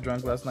looked like a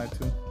drunk last night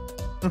too.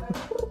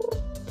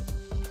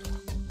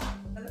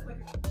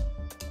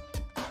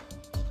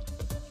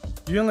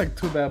 You didn't look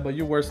too bad, but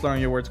you were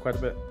slurring your words quite a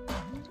bit.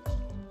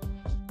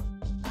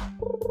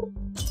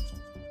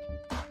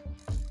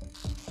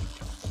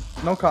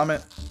 No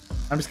comment.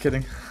 I'm just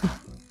kidding.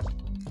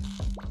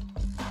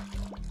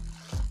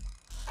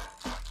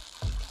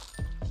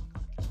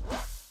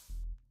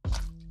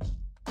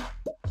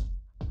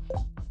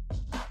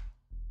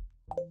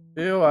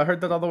 Ew, I heard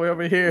that all the way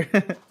over here.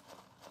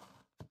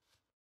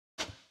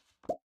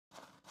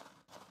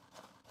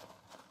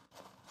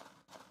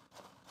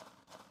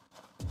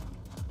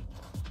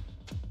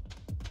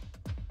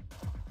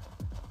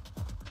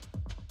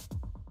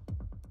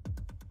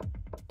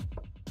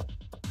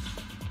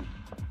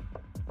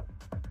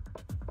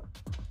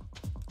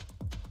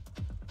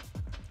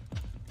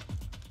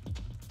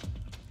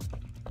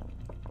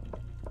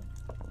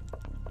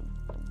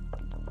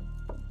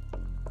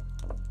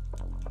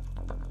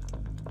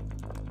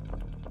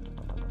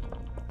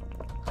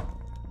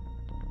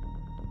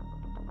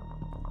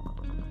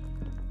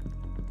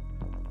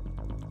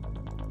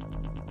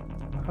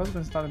 My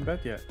husband's not in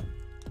bed yet.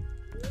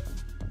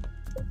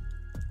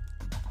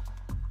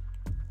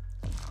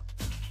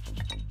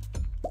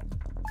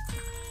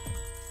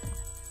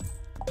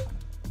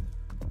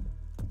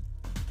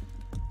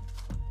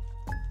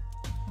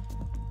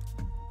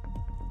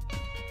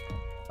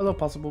 Hello,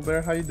 Possible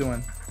Bear. How you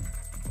doing?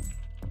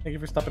 Thank you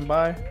for stopping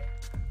by.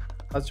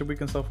 How's your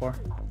weekend so far?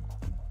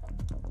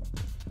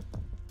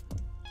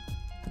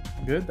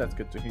 Good. That's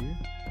good to hear.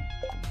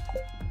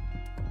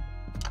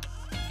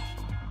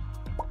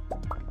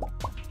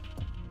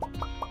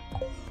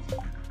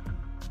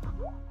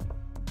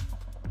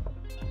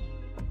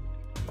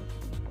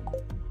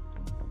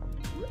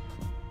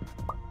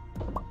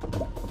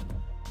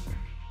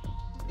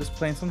 Just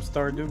playing some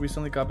Stardew.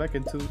 Recently got back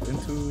into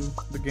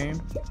the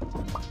game.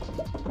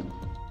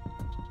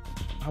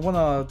 I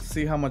wanna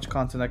see how much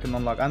content I can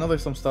unlock. I know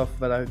there's some stuff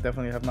that I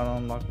definitely have not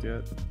unlocked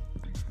yet.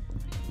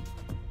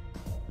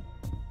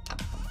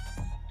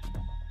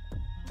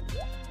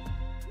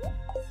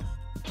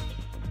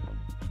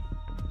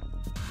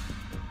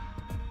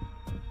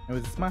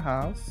 Anyways, this is my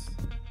house.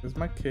 This is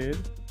my kid.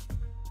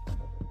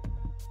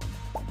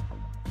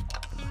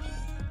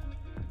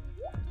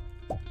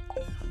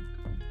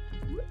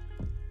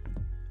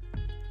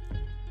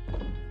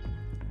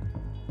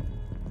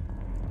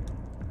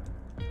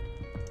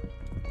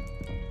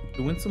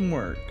 Doing some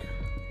work.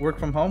 Work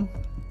from home?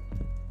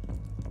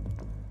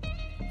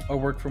 Or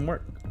work from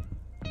work?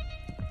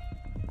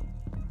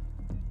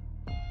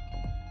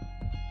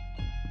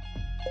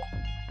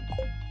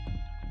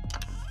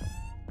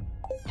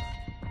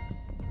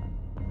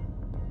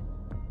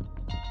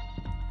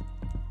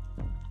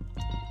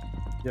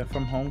 Yeah,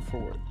 from home for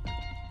work.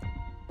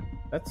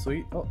 That's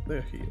sweet. Oh,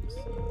 there he is.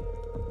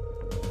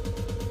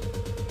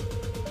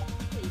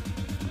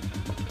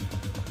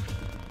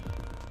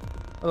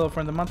 Hello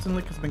friend, the mountain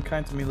lake has been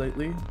kind to me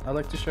lately. I'd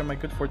like to share my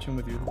good fortune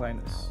with you,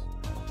 Linus.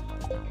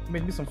 He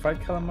made me some fried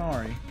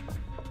calamari. You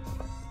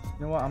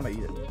know what? I'm gonna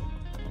eat it.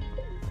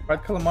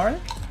 Fried calamari?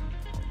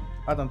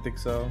 I don't think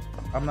so.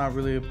 I'm not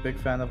really a big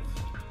fan of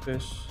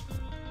fish.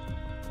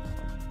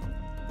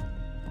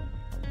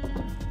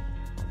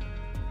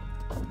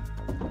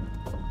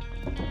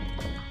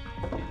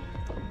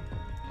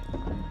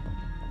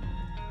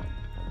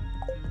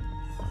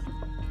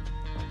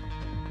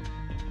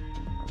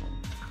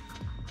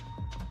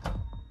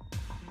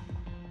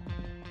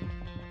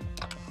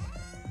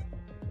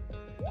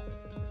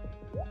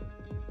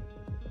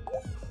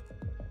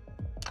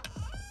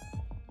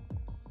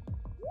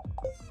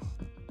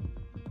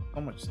 So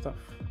much stuff.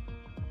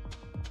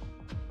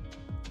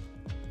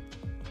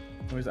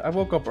 Anyways, I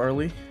woke up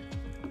early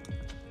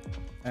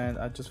and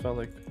I just felt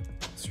like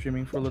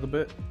streaming for a little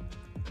bit.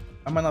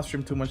 I might not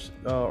stream too much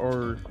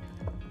or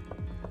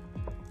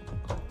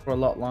for a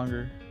lot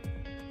longer.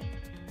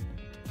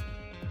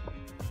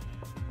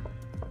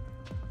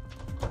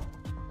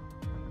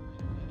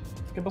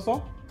 ¿Qué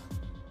pasó?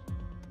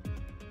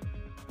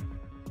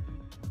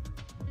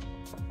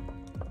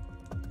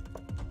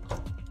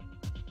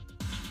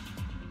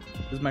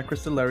 This is my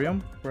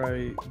crystallarium where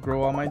I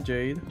grow all my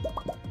jade,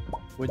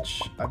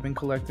 which I've been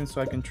collecting so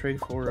I can trade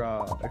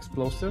for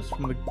explosives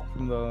from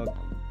the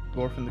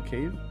dwarf in the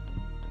cave,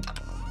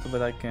 so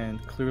that I can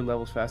clear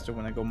levels faster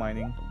when I go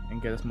mining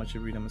and get as much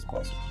iridium as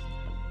possible.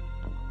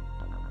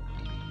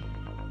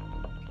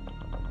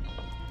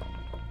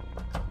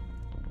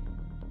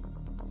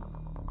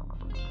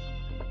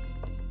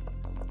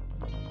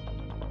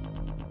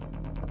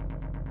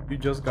 You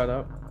just got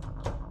up?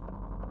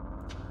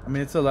 I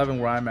mean, it's 11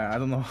 where I'm at. I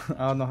don't know.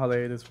 I don't know how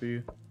late it is for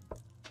you.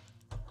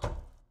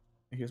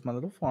 Here's my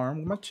little farm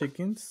with my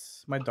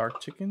chickens, my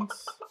dark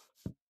chickens,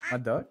 my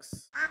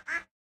ducks,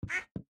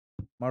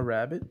 my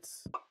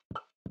rabbits.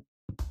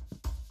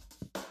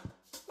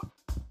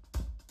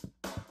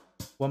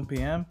 1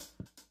 p.m.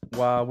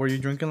 Wow, were you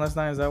drinking last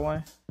night? Is that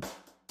why?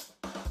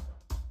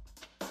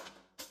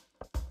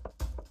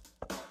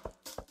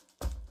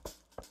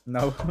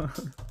 No.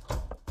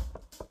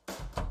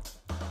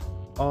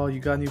 Oh, you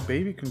got a new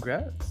baby.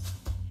 Congrats.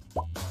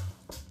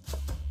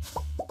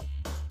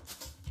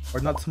 Or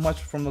not so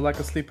much from the lack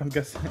of sleep, I'm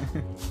guessing.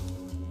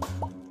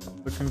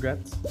 But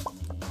congrats.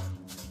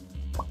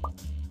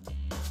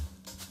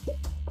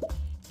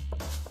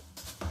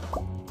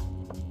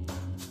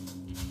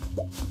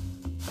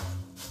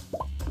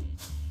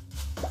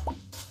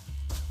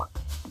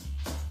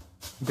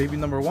 Baby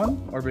number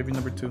 1 or baby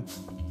number 2?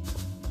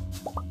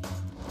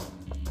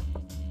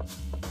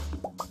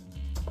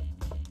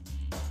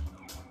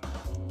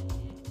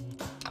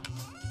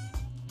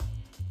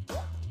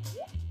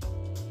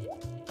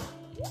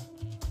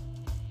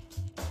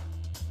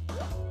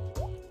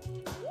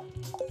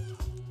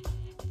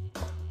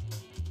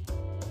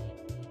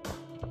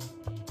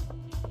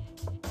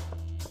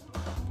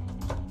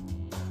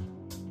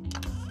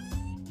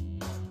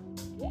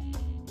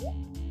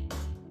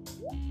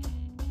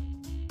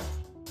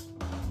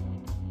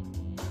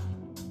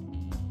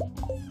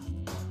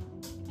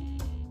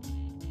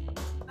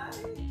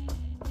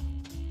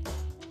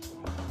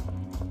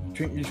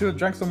 You should have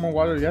drank some more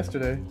water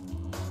yesterday.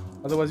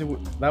 Otherwise,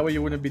 that way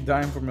you wouldn't be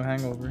dying from a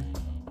hangover.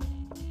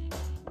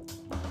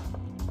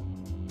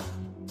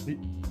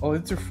 Oh,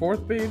 it's your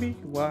 4th baby?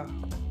 Wow.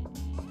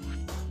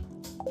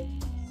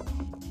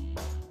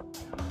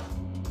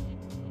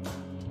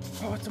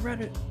 Oh, it's a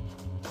rabbit.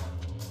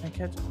 Can't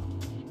catch it.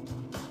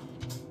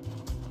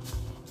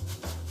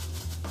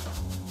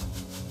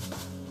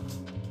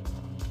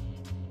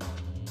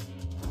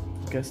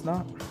 Guess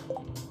not.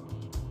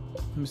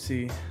 Let me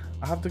see.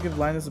 I have to give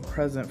Linus a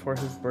present for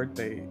his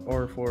birthday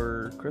or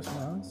for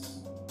Christmas,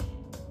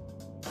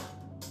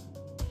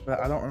 but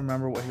I don't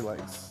remember what he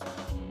likes.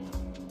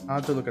 I'll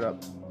have to look it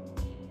up.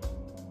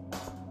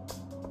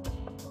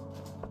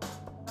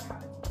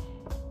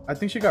 I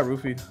think she got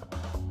roofied.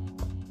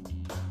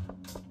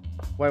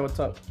 Why, what's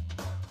up?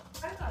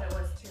 I thought it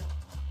was too.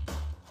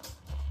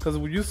 Because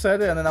you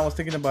said it and then I was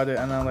thinking about it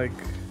and I'm like,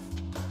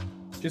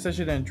 she said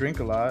she didn't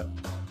drink a lot.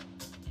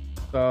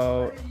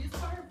 So,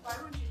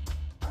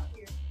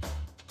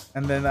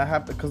 and then that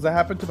happened, because that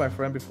happened to my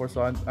friend before,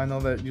 so I know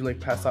that you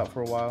like pass out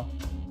for a while.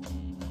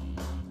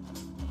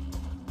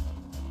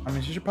 I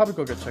mean, she should probably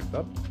go get checked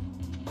up.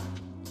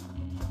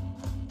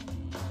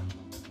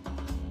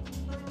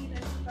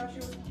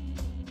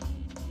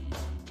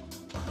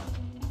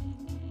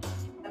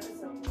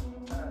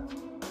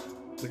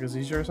 Like a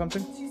seizure or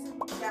something?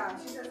 Yeah,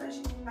 she says that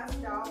she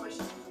passed out, but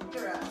she's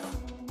Bearus.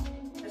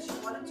 That she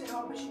wanted to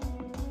help, but she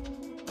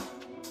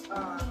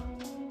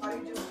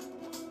body just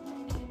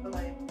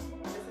like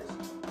this is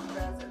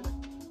Bearus and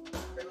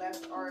her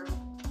left arm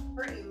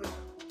hurting, which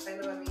kind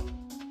of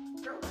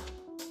stroke.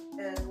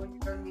 And when you're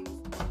done means you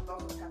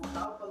also pass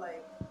out, but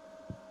like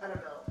I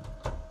don't know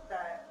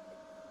that.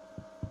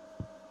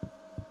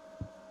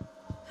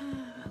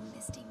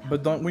 Misty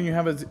But don't when you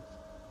have a. Wait,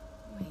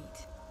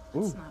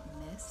 Ooh. it's not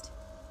mist.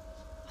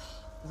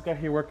 This guy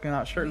here working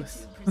out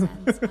shirtless. YouTube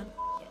presents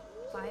Unfuck It,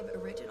 5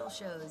 original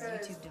shows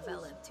YouTube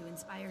developed to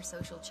inspire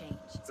social change,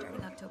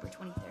 starting October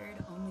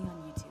 23rd, only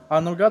on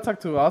YouTube. No, we gotta talk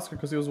to Oscar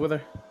because he was with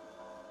her.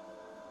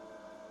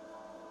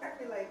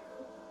 Exactly like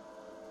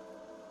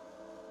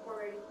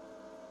already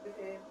with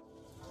him.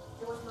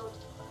 There was no.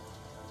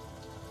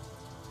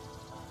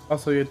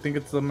 Also, you think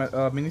it's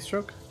a mini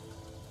stroke?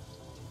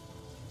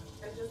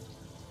 I just.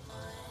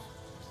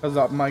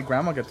 Because my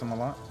grandma gets him a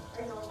lot.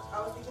 I know.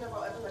 I was thinking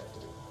about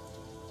epilepsy.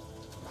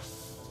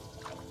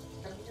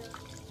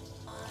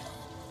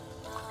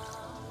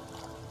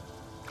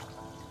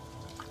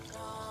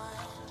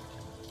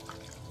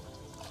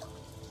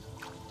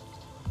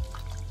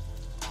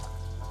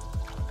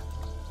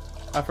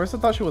 At first, I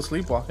thought she was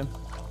sleepwalking.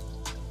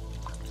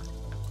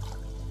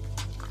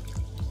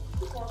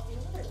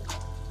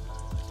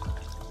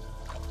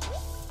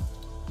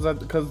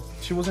 Because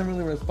she wasn't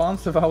really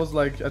responsive, I was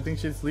like, I think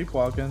she's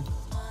sleepwalking.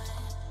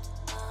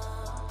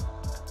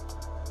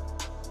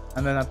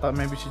 And then I thought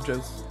maybe she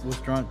just was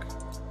drunk.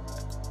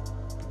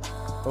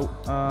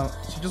 Oh,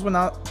 she just went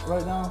out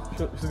right now.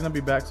 She's gonna be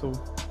back, so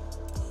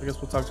I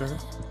guess we'll talk to her.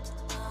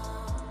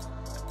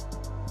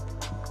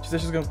 She said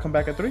she's gonna come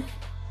back at 3.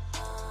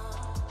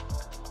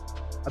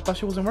 I thought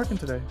she wasn't working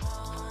today.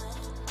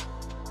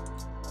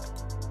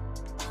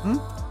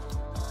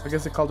 I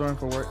guess they called her in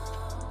for work.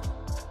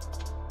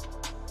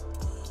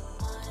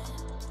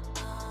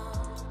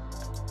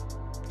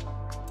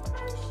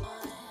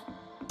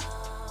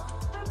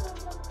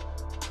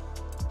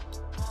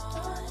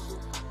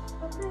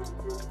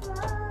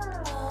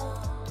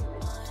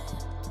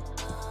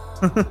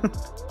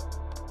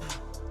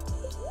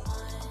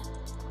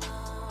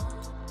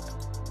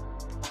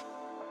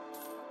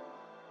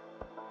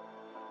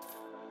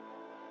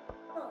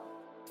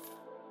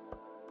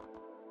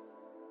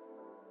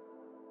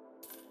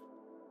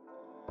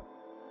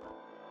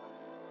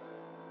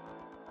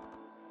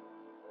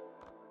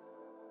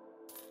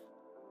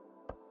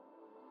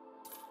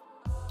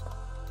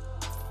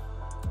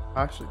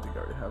 I actually think I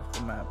already have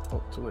the map.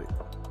 Oh, too late.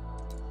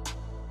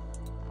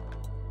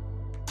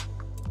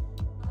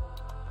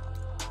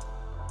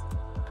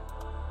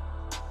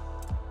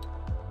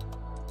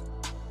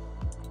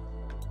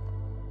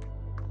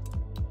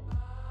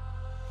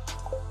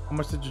 How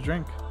much did you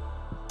drink?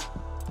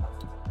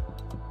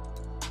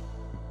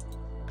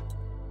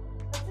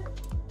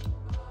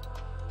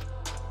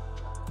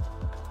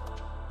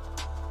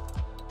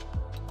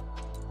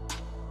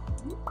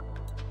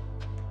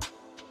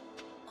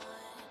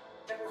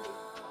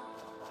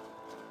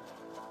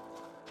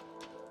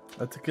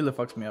 That tequila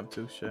fucks me up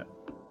too, shit.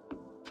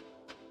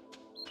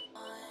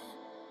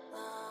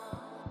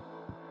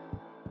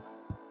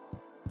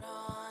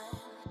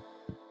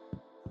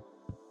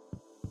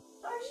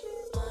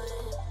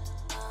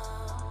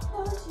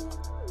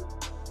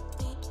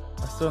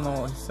 I still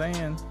know what he's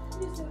saying.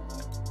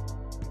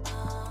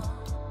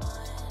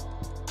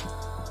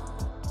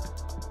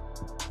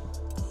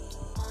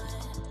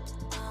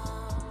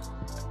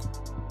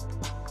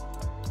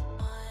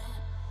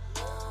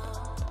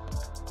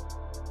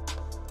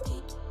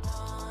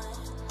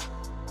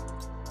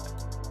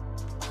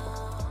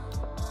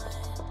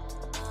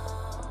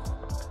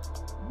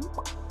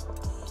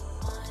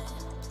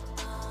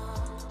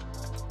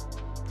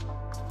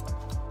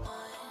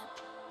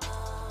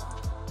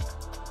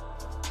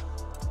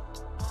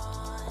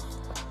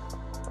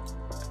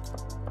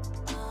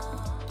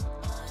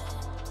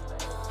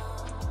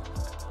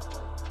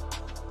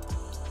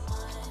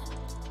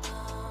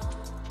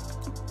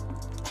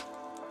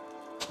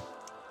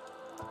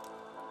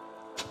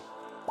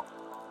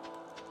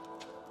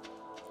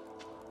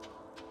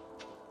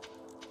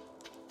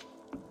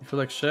 Feel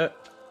like shit.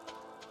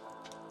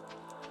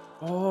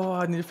 Oh,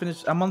 I need to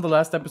finish. I'm on the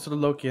last episode of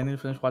Loki. I need to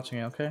finish watching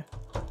it, okay?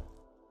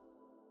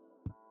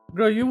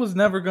 Girl, you was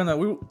never gonna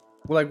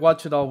like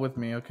watch it all with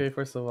me, okay?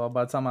 First of all,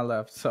 by the time I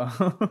left, so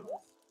I'm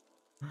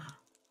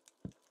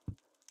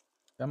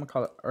gonna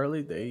call it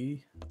early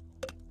day.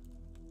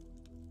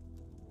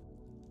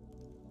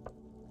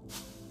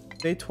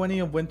 Day 20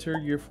 of winter,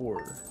 year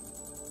 4.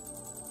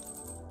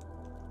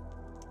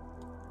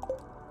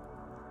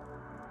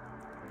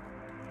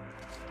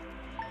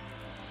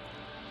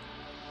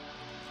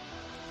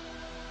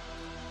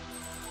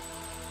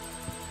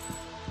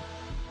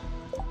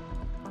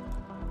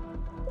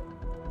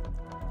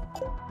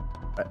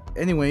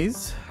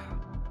 Anyways,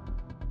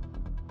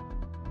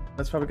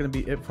 that's probably gonna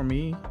be it for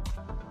me.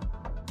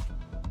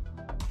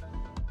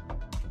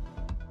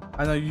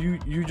 I know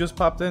you just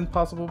popped in,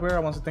 Possible Bear. I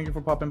want to thank you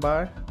for popping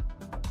by.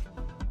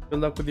 Good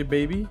luck with your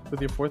baby,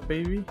 with your 4th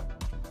baby.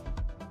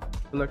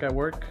 Good luck at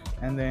work.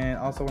 And then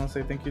also want to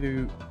say thank you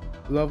to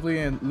Lovely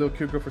and Lil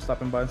Cute Girl for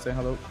stopping by and saying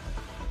hello.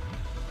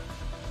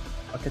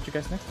 I'll catch you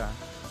guys next time.